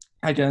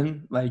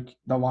 again, like,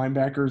 the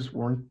linebackers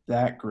weren't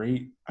that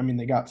great. I mean,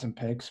 they got some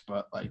picks,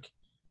 but, like,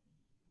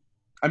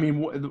 I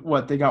mean,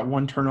 what, they got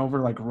one turnover,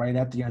 like, right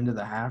at the end of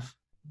the half?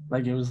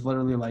 Like, it was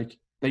literally, like,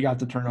 they got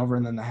the turnover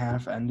and then the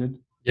half ended.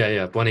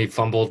 Yeah, when he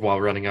fumbled while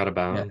running out of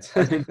bounds.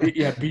 I think,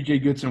 B.J.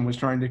 Goodson was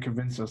trying to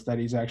convince us that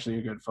he's actually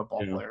a good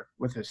football player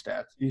with his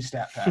stats. He's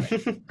stat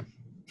padding.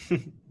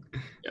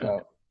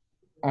 So,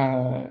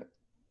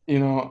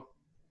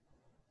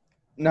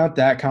 not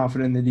that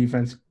confident in the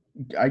defense.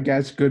 I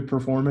guess good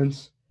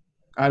performance.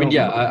 I don't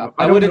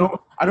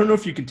know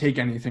if you could take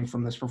anything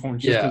from this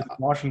performance just because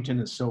Washington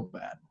is so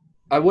bad.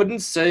 I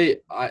wouldn't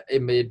say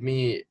it made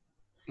me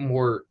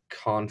more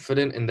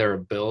confident in their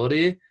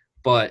ability,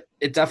 but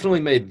it definitely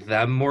made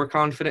them more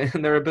confident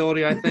in their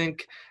ability, I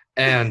think,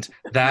 and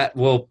that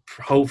will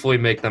hopefully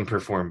make them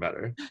perform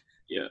better.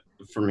 Yeah,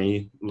 for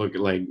me, look,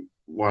 like,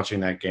 watching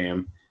that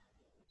game,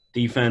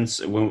 defense,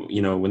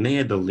 when they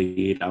had the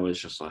lead, I was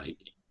just like,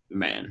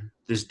 man,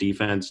 this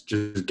defense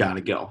just got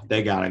to go.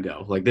 They got to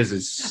go. Like, this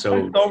is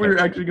so – I thought we were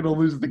actually going to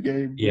lose the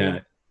game. Yeah.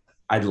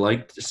 I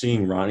liked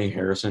seeing Ronnie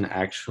Harrison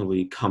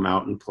actually come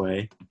out and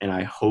play, and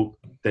I hope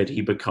that he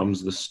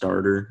becomes the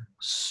starter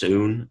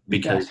soon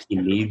because he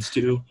needs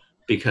to.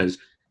 Because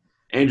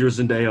Andrew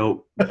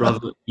Sendejo,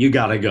 brother, you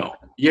gotta go.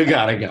 You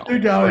gotta go. You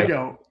gotta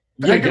go.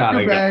 You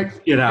gotta go.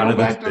 Get out of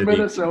this city.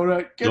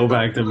 Minnesota. Go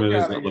back to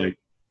Minnesota. Like,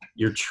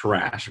 you're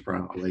trash,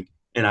 bro. Like,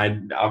 and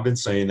I've been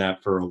saying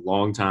that for a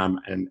long time,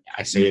 and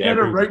I say it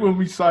every right when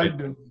we signed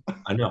him.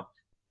 I know.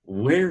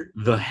 Where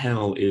the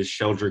hell is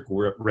Sheldrick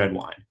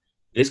Redwine?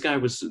 This guy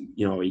was, a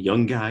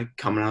young guy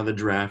coming out of the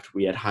draft.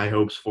 We had high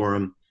hopes for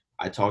him.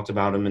 I talked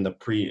about him in the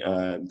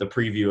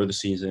preview of the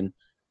season,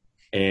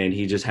 and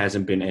he just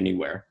hasn't been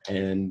anywhere.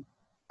 And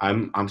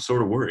I'm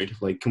sort of worried.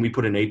 Like, can we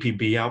put an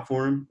APB out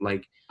for him?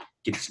 Like,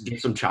 get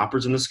some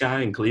choppers in the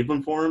sky in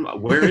Cleveland for him?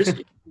 Where is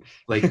he?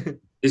 Like,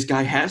 this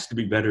guy has to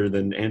be better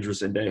than Andrew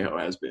Sendejo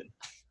has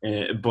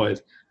been.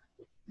 But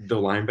the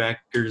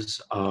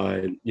linebackers,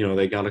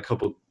 they got a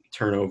couple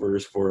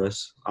turnovers for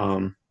us.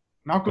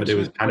 Malcolm but it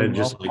was kind of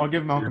just like I'll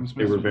give Malcolm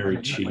Smith. They were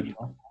very cheap.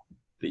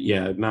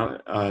 Yeah,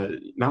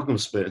 Malcolm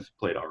Smith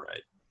played all right,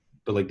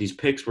 but like these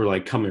picks were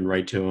like coming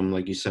right to him,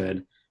 like you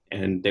said,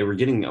 and they were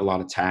getting a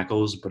lot of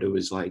tackles, but it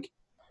was like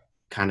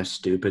kind of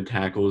stupid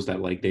tackles that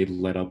like they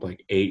let up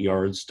like 8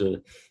 yards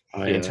to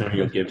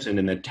Antonio Gibson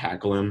and then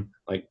tackle him.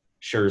 Like,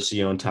 sure,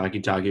 Sion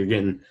Taki, you're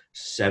getting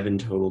 7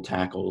 total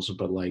tackles,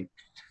 but like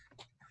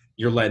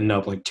you're letting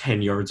up like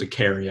 10 yards of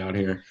carry out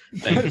here.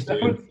 Thanks,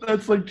 dude.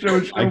 That's like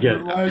Joe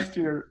Schofield last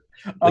year.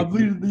 I'm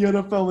leading the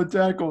NFL in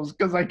tackles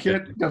because I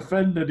can't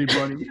defend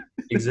anybody.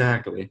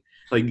 Exactly.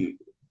 Like,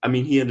 I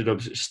mean, he ended up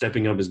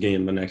stepping up his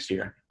game the next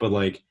year. But,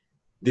 like,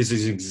 this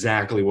is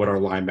exactly what our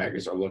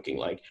linebackers are looking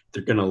like.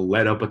 They're going to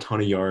let up a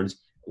ton of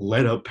yards,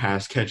 let up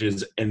pass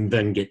catches, and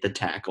then get the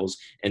tackles.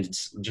 And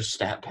it's just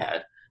stat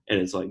pad. And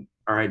it's like,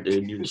 all right,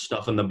 dude, you're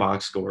stuffing the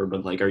box score,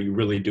 but, like, are you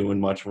really doing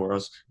much for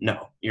us?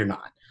 No, you're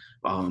not.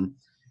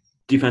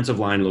 Defensive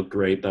line looked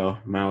great, though.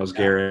 Myles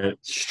Garrett.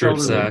 Strip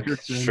sack.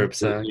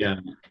 Yeah.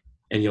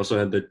 And he also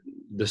had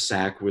the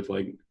sack with,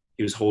 like,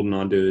 he was holding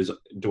on to his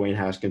Dwayne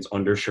Haskins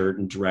undershirt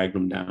and dragged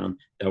him down.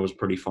 That was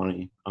pretty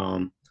funny.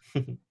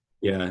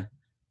 Yeah.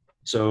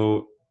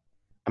 So,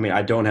 I mean,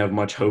 I don't have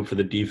much hope for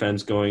the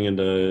defense going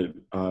into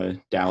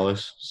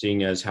Dallas,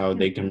 seeing as how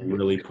they can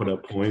really put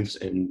up points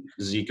and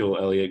Ezekiel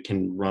Elliott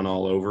can run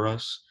all over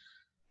us.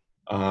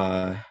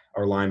 Our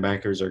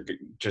linebackers are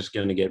just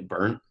going to get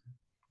burnt.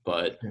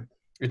 But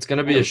It's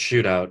gonna be a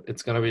shootout.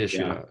 It's gonna be a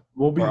shootout.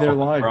 We'll be there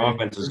live. Our Andrew.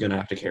 offense is going to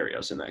have to carry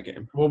us in that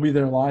game. We'll be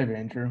there live,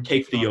 Andrew.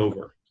 Take the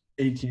over.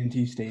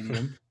 AT&T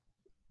Stadium.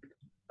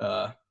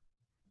 I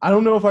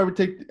don't know if I would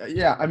take.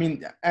 Yeah, I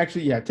mean,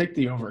 actually, yeah, take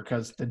the over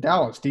because the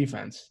Dallas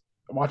defense.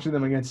 Watching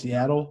them against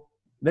Seattle,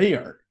 they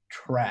are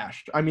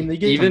trashed. I mean, they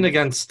gave even them,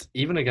 against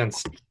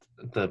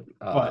the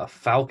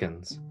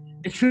Falcons.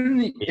 it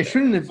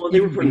shouldn't have. Well, they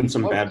were even put in been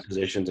some close. bad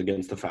positions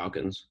against the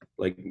Falcons,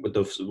 like with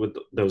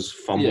those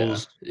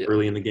fumbles Yeah.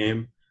 early in the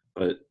game.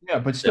 But Yeah,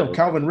 but still, Still.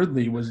 Calvin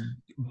Ridley was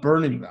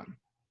burning them.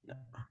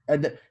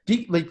 And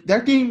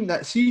that game,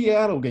 that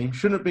Seattle game,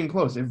 shouldn't have been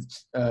close. If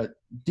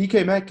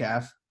DK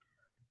Metcalf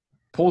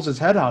pulls his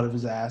head out of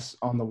his ass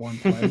on the one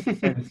play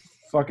and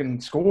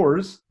fucking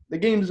scores, the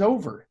game's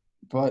over.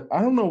 But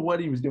I don't know what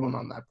he was doing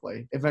on that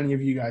play. If any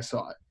of you guys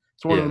saw it,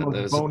 it's one Yeah, of the that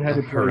most was boneheaded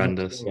plays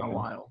horrendous. I've seen in a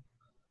while.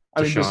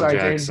 I mean, Deshaun besides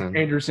Jackson.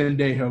 Anderson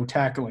Dejo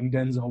tackling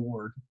Denzel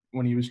Ward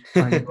when he was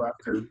trying to go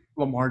after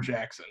Lamar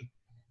Jackson.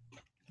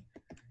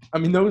 I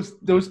mean,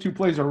 those two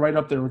plays are right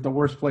up there with the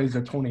worst plays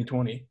of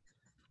 2020.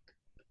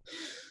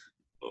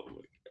 oh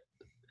my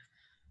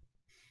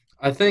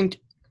I think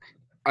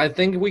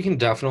we can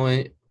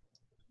definitely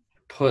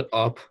put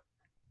up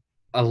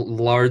a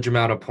large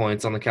amount of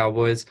points on the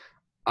Cowboys.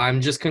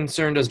 I'm just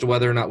concerned as to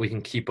whether or not we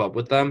can keep up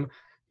with them,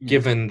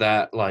 given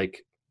that,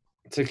 like,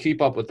 to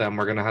keep up with them,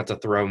 we're going to have to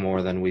throw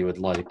more than we would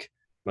like,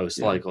 most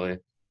Yeah. likely.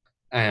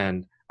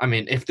 And, I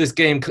mean, if this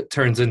game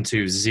turns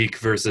into Zeke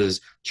versus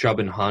Chubb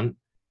and Hunt,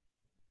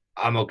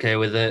 I'm okay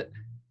with it.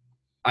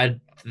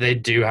 They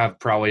do have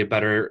probably a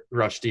better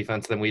rush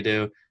defense than we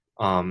do,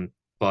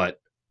 but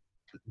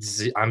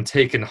I'm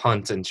taking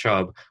Hunt and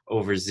Chubb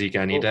over Zeke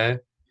any day.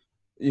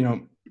 You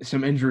know,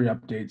 some injury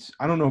updates.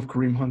 I don't know if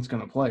Kareem Hunt's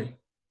going to play.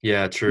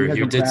 Yeah, true. has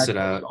He a did back sit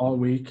out. all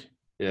week,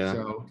 Yeah.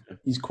 so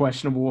he's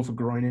questionable with a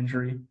groin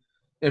injury.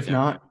 If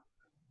not,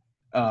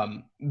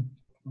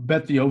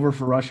 bet the over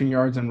for rushing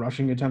yards and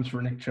rushing attempts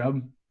for Nick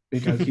Chubb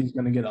because he's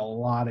going to get a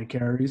lot of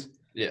carries.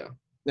 Yeah.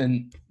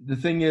 And the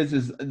thing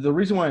is the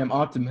reason why I'm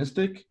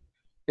optimistic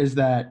is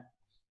that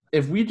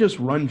if we just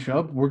run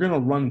Chubb, we're going to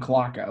run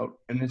clock out,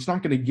 and it's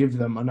not going to give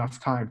them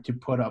enough time to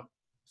put up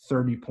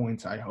 30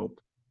 points, I hope.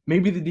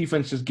 Maybe the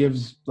defense just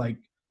gives, like,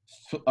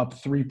 up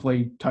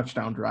 3-play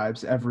touchdown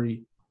drives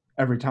every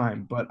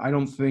time, but I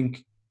don't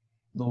think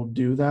they'll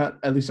do that.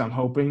 At least I'm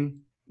hoping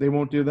they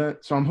won't do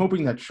that. So I'm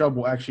hoping that Chubb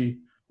will actually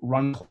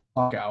run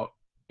clock out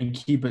and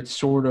keep it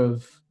sort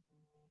of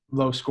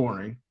low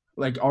scoring.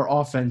 Like, our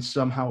offense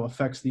somehow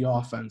affects the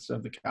offense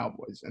of the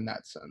Cowboys in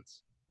that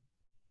sense.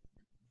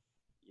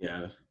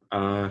 Yeah.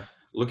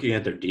 Looking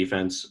at their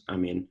defense, I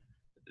mean,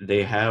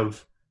 they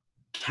have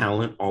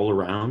talent all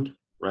around,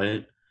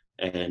 right?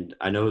 And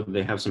I know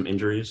they have some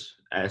injuries,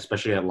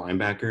 especially at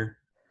linebacker.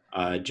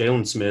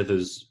 Jalen Smith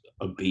is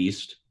a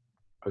beast.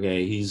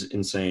 Okay, he's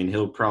insane.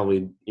 He'll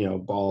probably,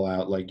 ball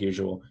out like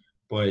usual.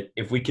 But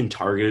if we can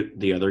target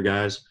the other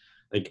guys,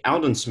 like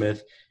Aldon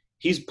Smith,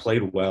 he's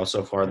played well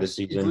so far this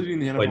season. He's leading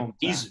the NFL.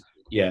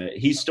 But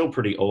he's still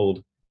pretty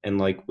old. And,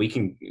 like, we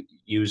can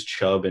use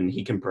Chubb, and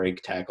he can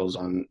break tackles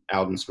on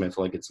Aldon Smith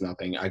like it's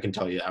nothing. I can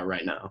tell you that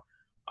right now.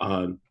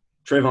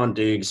 Trayvon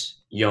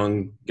Diggs,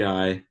 young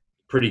guy,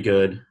 pretty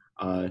good.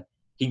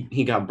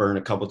 He got burned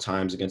a couple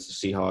times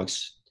against the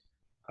Seahawks.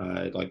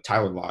 Like,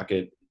 Tyler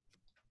Lockett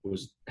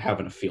was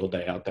having a field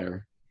day out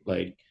there.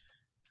 Like,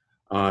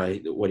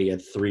 he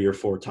had 3 or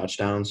 4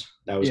 touchdowns.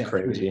 That was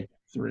crazy.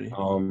 Three.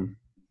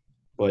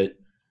 But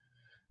 –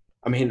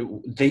 I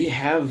mean, they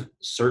have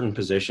certain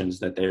positions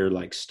that they're,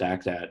 like,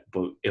 stacked at,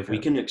 but if we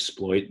can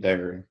exploit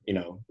their,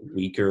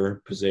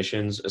 weaker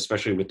positions,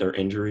 especially with their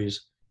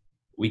injuries,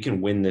 we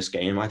can win this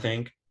game, I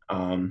think.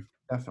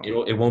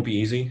 Definitely. It won't be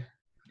easy.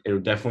 It'll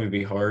definitely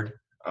be hard.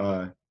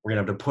 We're going to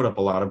have to put up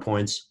a lot of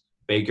points.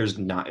 Baker's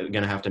not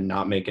going to have to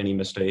not make any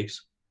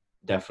mistakes,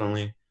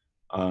 definitely,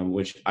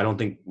 which I don't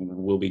think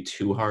will be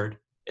too hard.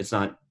 It's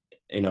not,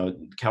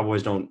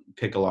 Cowboys don't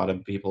pick a lot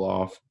of people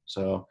off,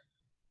 so,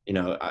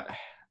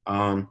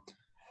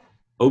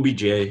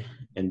 OBJ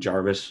and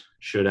Jarvis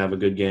should have a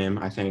good game,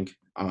 I think.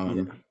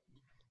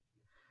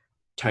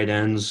 Tight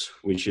ends,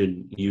 we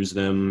should use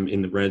them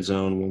in the red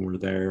zone when we're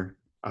there.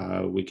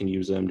 We can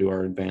use them to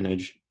our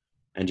advantage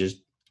and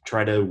just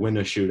try to win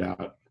a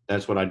shootout.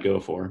 That's what I'd go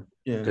for.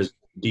 Yeah. Because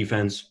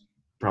defense,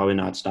 probably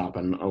not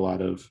stopping a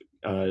lot of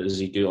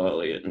Ezekiel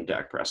Elliott and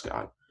Dak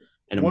Prescott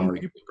and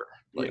Amari Cooper.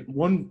 Like,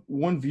 one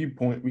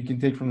viewpoint we can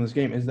take from this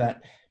game is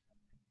that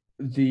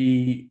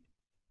the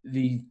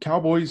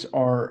Cowboys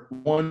are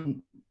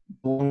one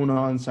blown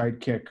onside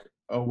kick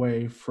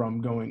away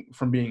from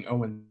being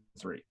 0-3.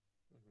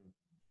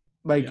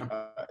 Like,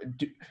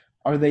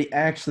 are they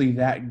actually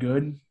that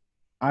good?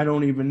 I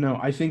don't even know.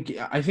 I think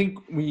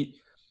we,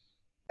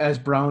 as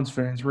Browns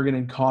fans, we're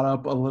getting caught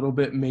up a little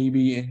bit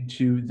maybe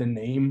into the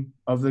name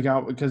of the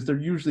Cowboys because they're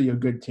usually a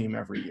good team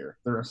every year.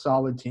 They're a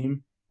solid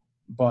team,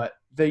 but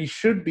they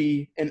should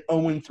be an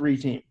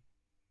 0-3 team.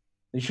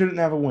 They shouldn't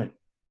have a win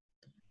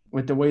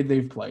with the way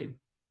they've played.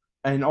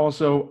 And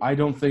also, I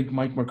don't think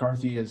Mike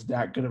McCarthy is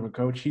that good of a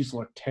coach. He's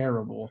looked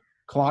terrible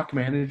clock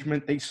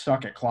management. They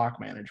suck at clock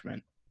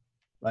management.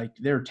 Like,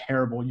 they're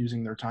terrible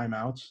using their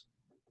timeouts.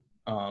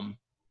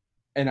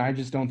 And I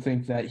just don't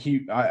think that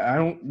I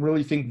don't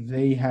really think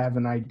they have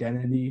an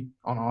identity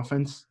on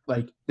offense.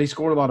 Like, they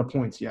scored a lot of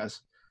points,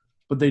 yes,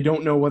 but they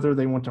don't know whether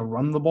they want to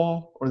run the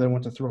ball or they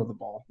want to throw the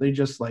ball. They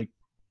just, like,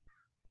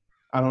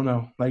 I don't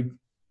know. Like,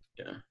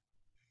 Yeah.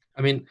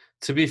 I mean,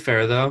 to be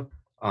fair though,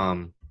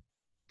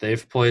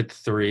 they've played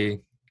 3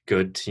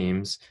 good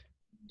teams.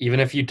 Even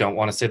if you don't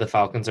want to say the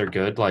Falcons are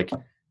good, like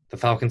the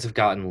Falcons have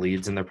gotten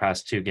leads in their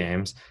past 2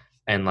 games,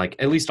 and like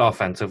at least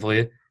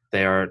offensively,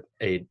 they are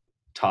a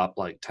top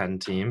like 10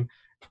 team.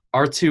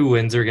 Our 2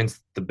 wins are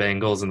against the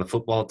Bengals and the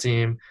football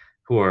team,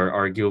 who are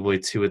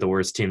arguably 2 of the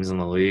worst teams in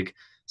the league.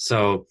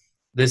 So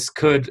this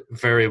could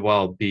very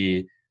well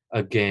be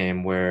a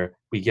game where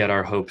we get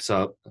our hopes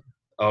up.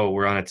 Oh,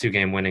 we're on a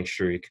 2-game winning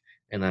streak,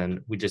 and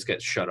then we just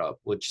get shut up,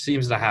 which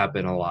seems to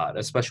happen a lot,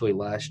 especially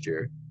last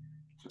year.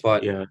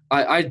 But Yeah.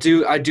 I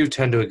do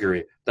tend to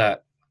agree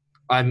that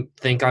I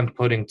think I'm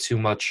putting too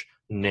much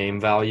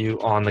name value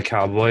on the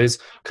Cowboys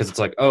because it's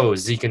like, oh,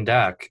 Zeke and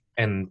Dak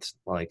and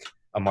like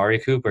Amari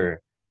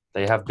Cooper,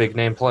 they have big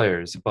name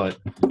players,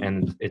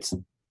 and it's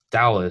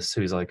Dallas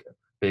who's like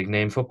big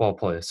name football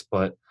place.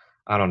 But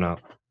I don't know.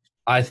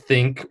 I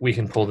think we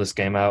can pull this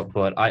game out,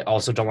 but I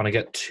also don't want to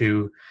get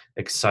too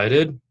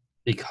excited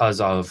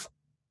because of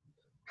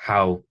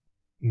how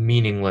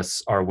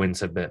meaningless our wins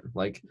have been.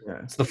 Like, yeah.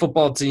 it's the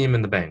football team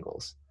and the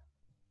Bengals.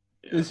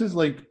 This is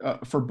like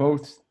for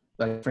both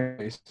like fan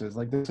bases.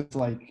 Like, this is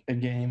like a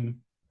game,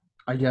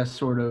 I guess,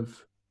 sort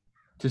of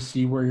to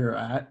see where you're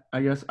at.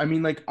 I guess. I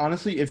mean, like,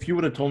 honestly, if you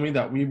would have told me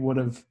that we would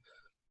have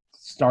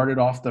started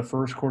off the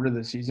first quarter of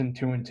the season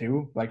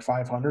 2-2, like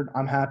 500,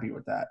 I'm happy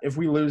with that. If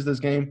we lose this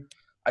game,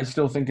 I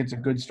still think it's a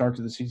good start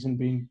to the season,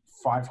 being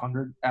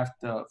 500 after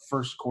the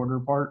first quarter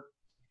part.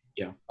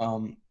 Yeah.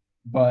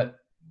 But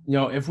you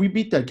know, if we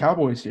beat the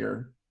Cowboys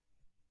here,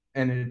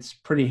 and it's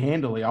pretty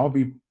handily, I'll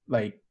be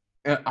like,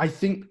 I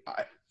think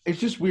it's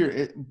just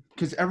weird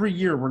because every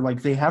year we're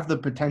like, they have the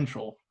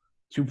potential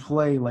to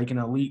play like an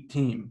elite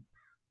team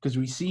because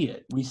we see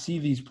it. We see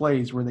these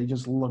plays where they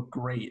just look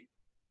great.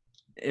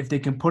 If they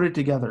can put it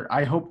together,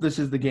 I hope this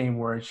is the game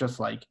where it's just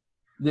like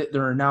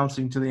they're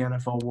announcing to the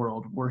NFL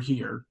world, we're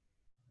here,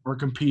 we're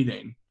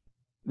competing.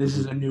 This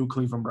is a new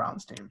Cleveland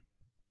Browns team.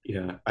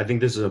 Yeah, I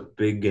think this is a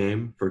big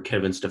game for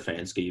Kevin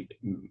Stefanski,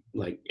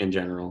 like, in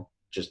general.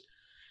 Just,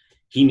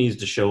 he needs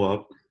to show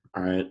up,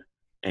 all right?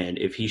 And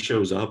if he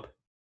shows up,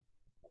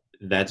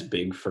 that's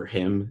big for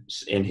him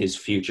and his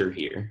future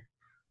here.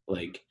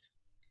 Like,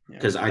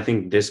 because I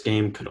think this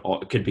game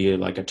could be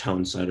like a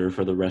tone setter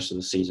for the rest of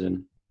the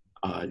season,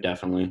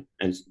 definitely.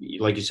 And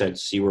like you said,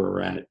 see where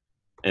we're at.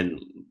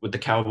 And with the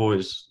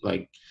Cowboys,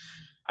 like,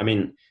 I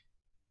mean –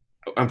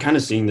 I'm kind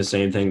of seeing the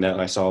same thing that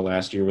I saw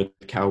last year with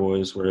the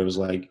Cowboys, where it was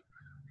like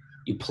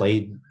you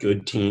played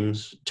good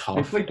teams, tough,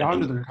 They played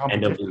down to their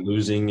end up competition.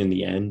 losing in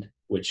the end,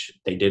 which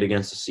they did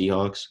against the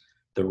Seahawks.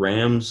 The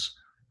Rams,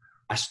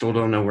 I still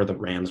don't know where the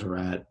Rams are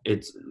at.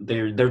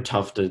 They're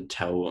tough to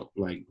tell,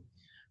 like,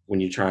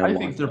 when you try and I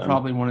think they're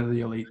probably one of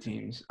the elite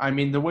teams. I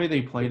mean, the way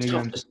they played it's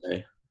tough to against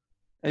say.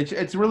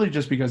 it's really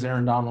just because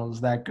Aaron Donald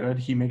is that good.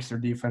 He makes their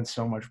defense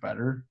so much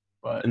better.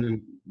 But And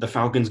then the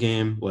Falcons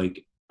game,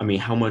 like, I mean,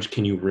 how much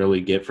can you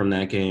really get from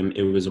that game?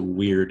 It was a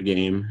weird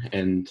game,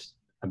 and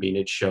I mean,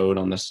 it showed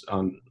on the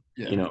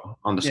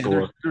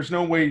score. there's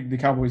no way the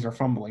Cowboys are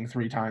fumbling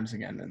 3 times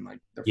again in like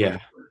the Yeah.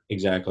 first quarter.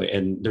 Exactly,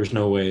 and there's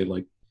no way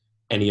like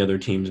any other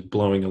teams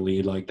blowing a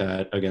lead like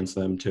that against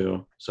them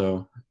too.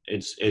 So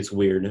it's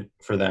weird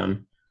for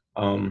them.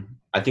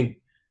 I think,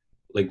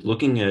 like,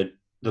 looking at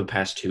the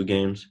past 2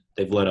 games,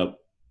 they've let up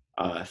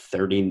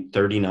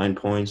 39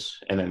 points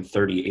and then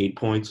 38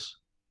 points.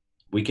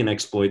 We can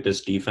exploit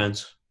this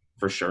defense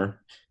for sure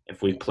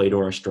if we play to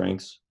our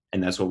strengths,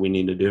 and that's what we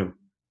need to do.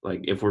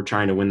 Like, if we're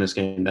trying to win this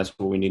game, that's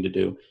what we need to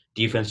do.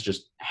 Defense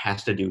just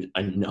has to do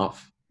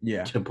enough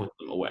Yeah. to put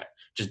them away.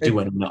 Just do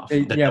enough.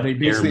 They The basically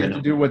bare have to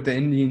minimum. do what the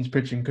Indians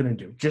pitching couldn't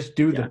do. Just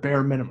do the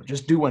bare minimum.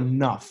 Just do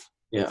enough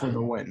for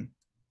the win.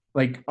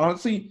 Like,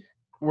 honestly,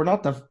 we're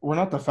not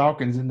the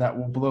Falcons in that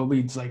we'll blow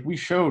leads. Like, we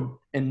showed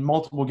in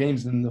multiple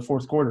games in the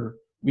fourth quarter,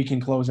 we can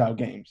close out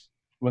games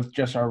with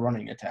just our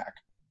running attack.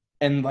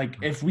 And like,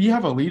 if we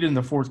have a lead in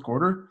the fourth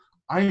quarter,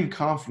 I am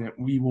confident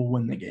we will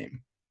win the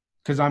game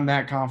because I'm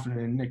that confident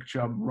in Nick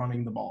Chubb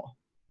running the ball.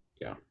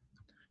 Yeah.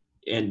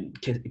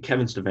 And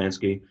Kevin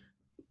Stefanski,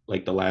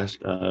 like the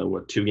last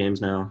 2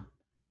 games now,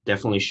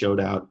 definitely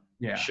showed out.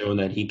 Yeah. Shown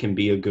that he can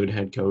be a good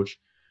head coach.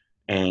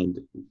 And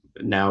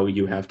now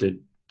you have to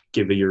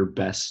give it your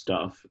best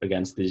stuff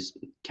against this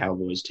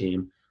Cowboys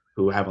team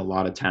who have a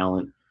lot of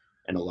talent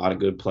and a lot of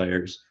good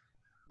players.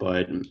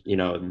 But, you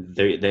know,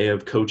 they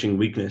have coaching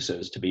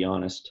weaknesses, to be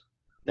honest,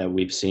 that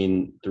we've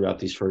seen throughout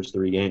these first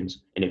 3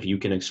 games. And if you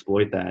can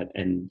exploit that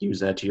and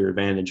use that to your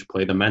advantage,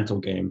 play the mental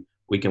game,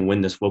 we can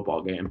win this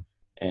football game.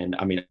 And,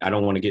 I mean, I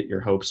don't want to get your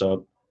hopes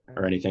up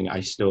or anything.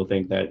 I still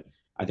think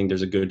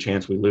there's a good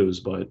chance we lose,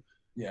 but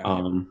Yeah.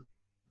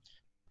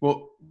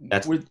 Well,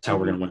 that's how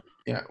we're going to win.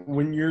 Yeah,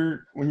 when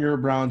you're a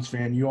Browns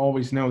fan, you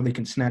always know they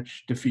can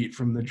snatch defeat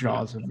from the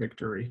jaws of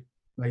victory.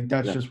 Like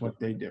that's Yeah. just what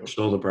they do.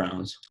 Still the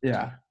Browns.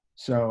 Yeah.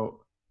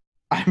 So,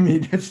 I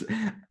mean,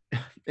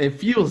 it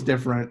feels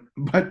different,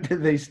 but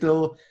they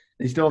still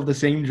have the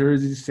same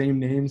jerseys, same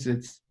names.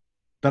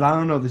 But I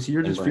don't know. This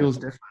year Same just brand. feels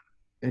different.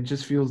 It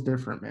just feels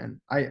different,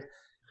 man.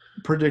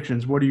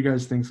 Predictions. What do you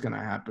guys think is going to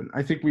happen?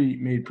 I think we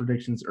made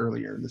predictions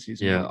earlier in the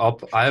season. Yeah,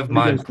 but I have what do you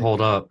mine guys think?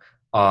 pulled up.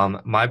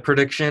 My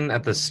prediction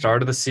at the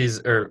start of the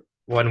season, or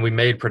when we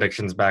made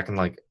predictions back in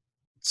like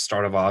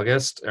start of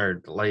August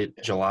or late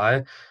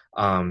July,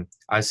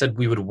 I said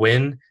we would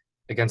win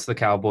against the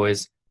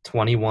Cowboys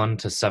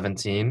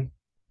 21-17.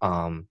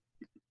 I'm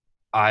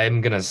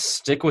gonna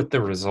stick with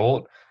the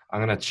result. I'm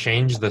gonna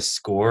change the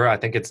score. I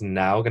think it's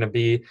now gonna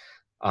be,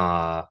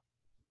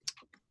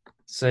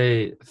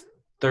 say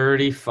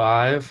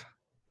 35-27.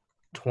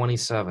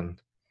 I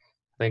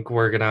think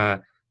we're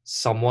gonna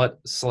somewhat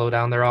slow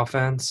down their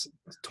offense.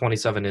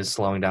 27 is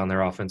slowing down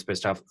their offense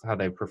based off how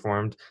they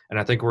performed, and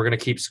I think we're gonna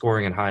keep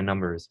scoring in high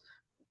numbers.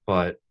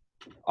 But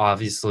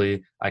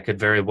obviously, I could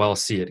very well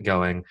see it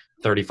going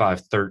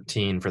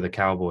 35-13 for the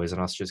Cowboys and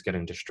us just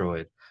getting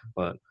destroyed.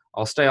 But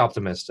I'll stay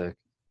optimistic.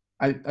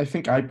 I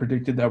think I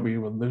predicted that we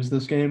would lose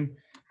this game.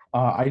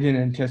 I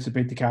didn't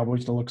anticipate the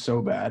Cowboys to look so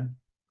bad.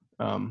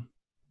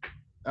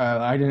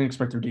 I didn't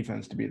expect their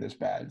defense to be this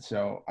bad.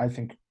 So I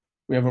think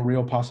we have a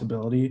real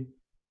possibility.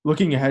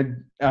 Looking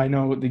ahead, I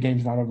know the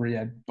game's not over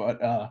yet, but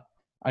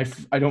I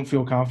don't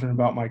feel confident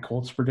about my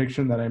Colts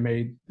prediction that I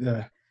made.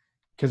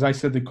 Because I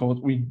said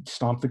we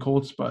stomped the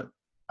Colts, but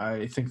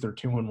I think they're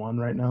 2-1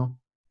 right now.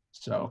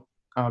 So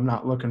I'm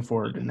not looking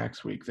forward to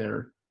next week. They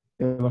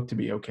look to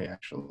be okay,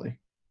 actually.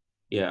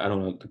 Yeah, I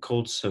don't know. The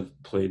Colts have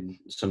played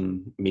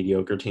some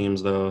mediocre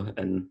teams, though.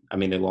 And, I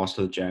mean, they lost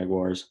to the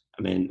Jaguars.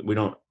 I mean,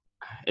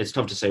 it's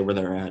tough to say where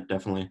they're at,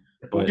 definitely.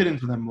 We'll But, get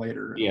into them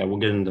later. yeah, we'll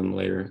get into them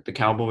later. The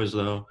Cowboys,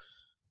 though,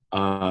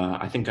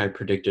 I think I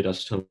predicted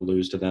us to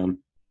lose to them.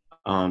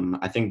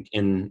 I think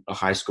in a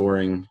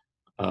high-scoring,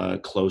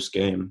 close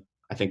game.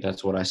 I think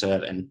that's what I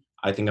said, and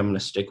I think I'm going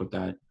to stick with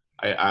that.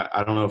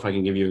 I don't know if I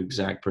can give you an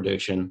exact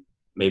prediction,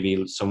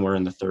 maybe somewhere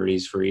in the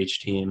 30s for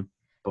each team,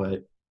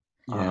 but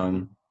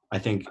I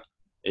think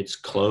it's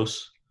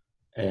close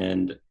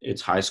and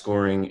it's high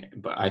scoring,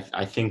 but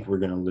I think we're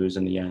going to lose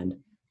in the end.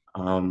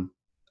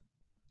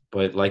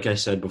 But like I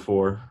said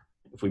before,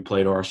 if we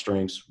play to our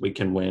strengths, we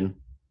can win,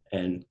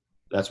 and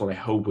that's what I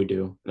hope we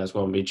do. That's what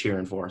I'll be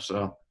cheering for.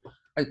 So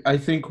I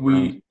think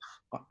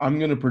I'm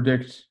going to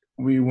predict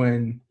we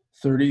win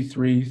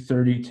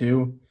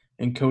 33-32,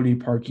 and Cody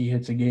Parkey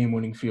hits a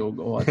game-winning field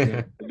goal at the end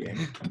of the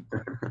game.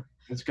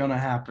 It's going to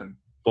happen.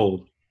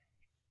 bold.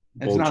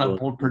 It's not a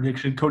bold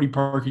prediction. Cody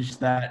Parkey's just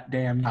that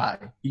damn high.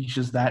 He's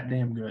just that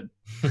damn good.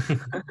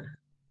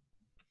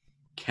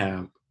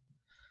 Cap.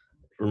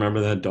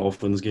 Remember that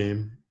Dolphins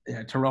game?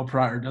 Yeah, Terrell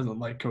Pryor doesn't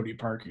like Cody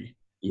Parkey.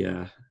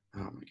 Yeah.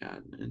 Oh my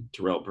God, man.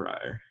 Terrell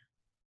Pryor.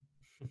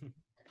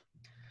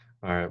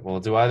 All right. Well,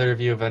 do either of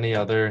you have any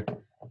other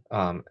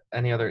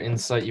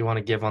insight you want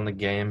to give on the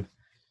game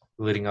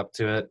leading up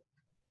to it?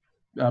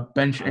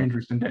 Bench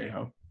Andrew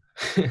Sendejo.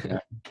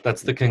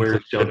 That's the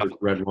Where's conclusion. Sheldrick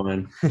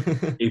Redwine?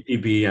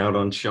 APB out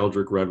on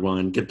Sheldrick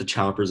Redwine. Get the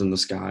choppers in the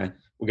sky.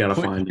 We got to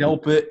Put find him.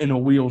 Delpit in a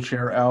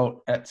wheelchair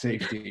out at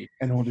safety,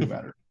 and we'll do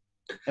better.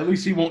 At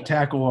least he won't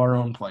tackle our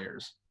own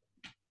players.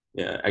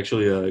 Yeah,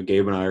 actually,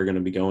 Gabe and I are going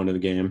to be going to the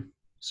game,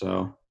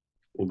 so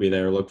we'll be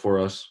there. Look for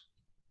us.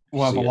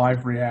 We'll have See a ya.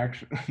 live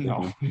reaction.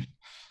 No.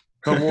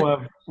 But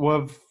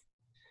we'll have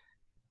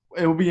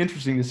it will be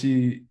interesting to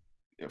see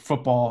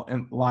football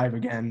live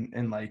again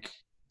in like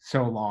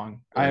so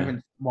long. I Yeah.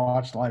 haven't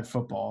watched live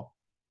football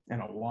in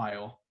a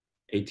while.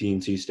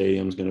 AT&T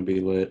Stadium's going to be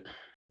lit.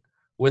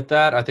 With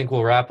that, I think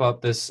we'll wrap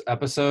up this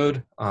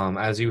episode.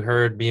 As you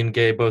heard, me and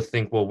Gabe both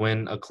think we'll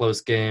win a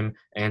close game.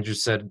 Andrew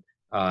said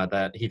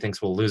that he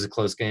thinks we'll lose a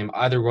close game.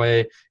 Either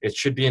way, it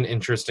should be an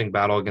interesting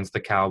battle against the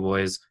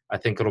Cowboys. I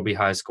think it'll be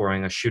high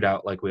scoring, a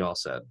shootout like we all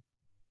said.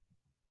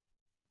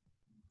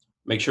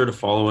 Make sure to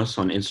follow us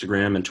on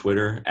Instagram and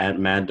Twitter at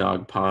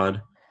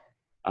MadDogPod.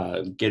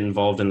 Get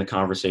involved in the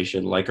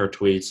conversation, like our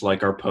tweets,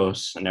 like our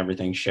posts and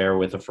everything. Share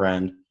with a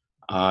friend.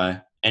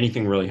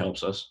 Anything really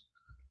helps us.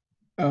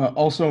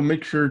 Also,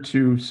 make sure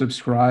to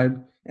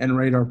subscribe and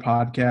rate our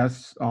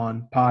podcasts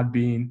on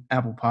Podbean,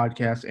 Apple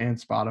Podcasts, and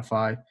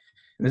Spotify.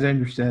 And as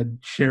Andrew said,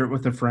 share it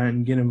with a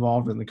friend. Get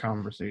involved in the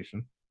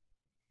conversation.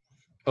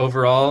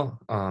 Overall,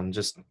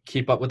 just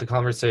keep up with the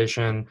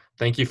conversation.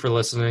 Thank you for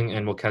listening,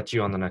 and we'll catch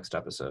you on the next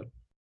episode.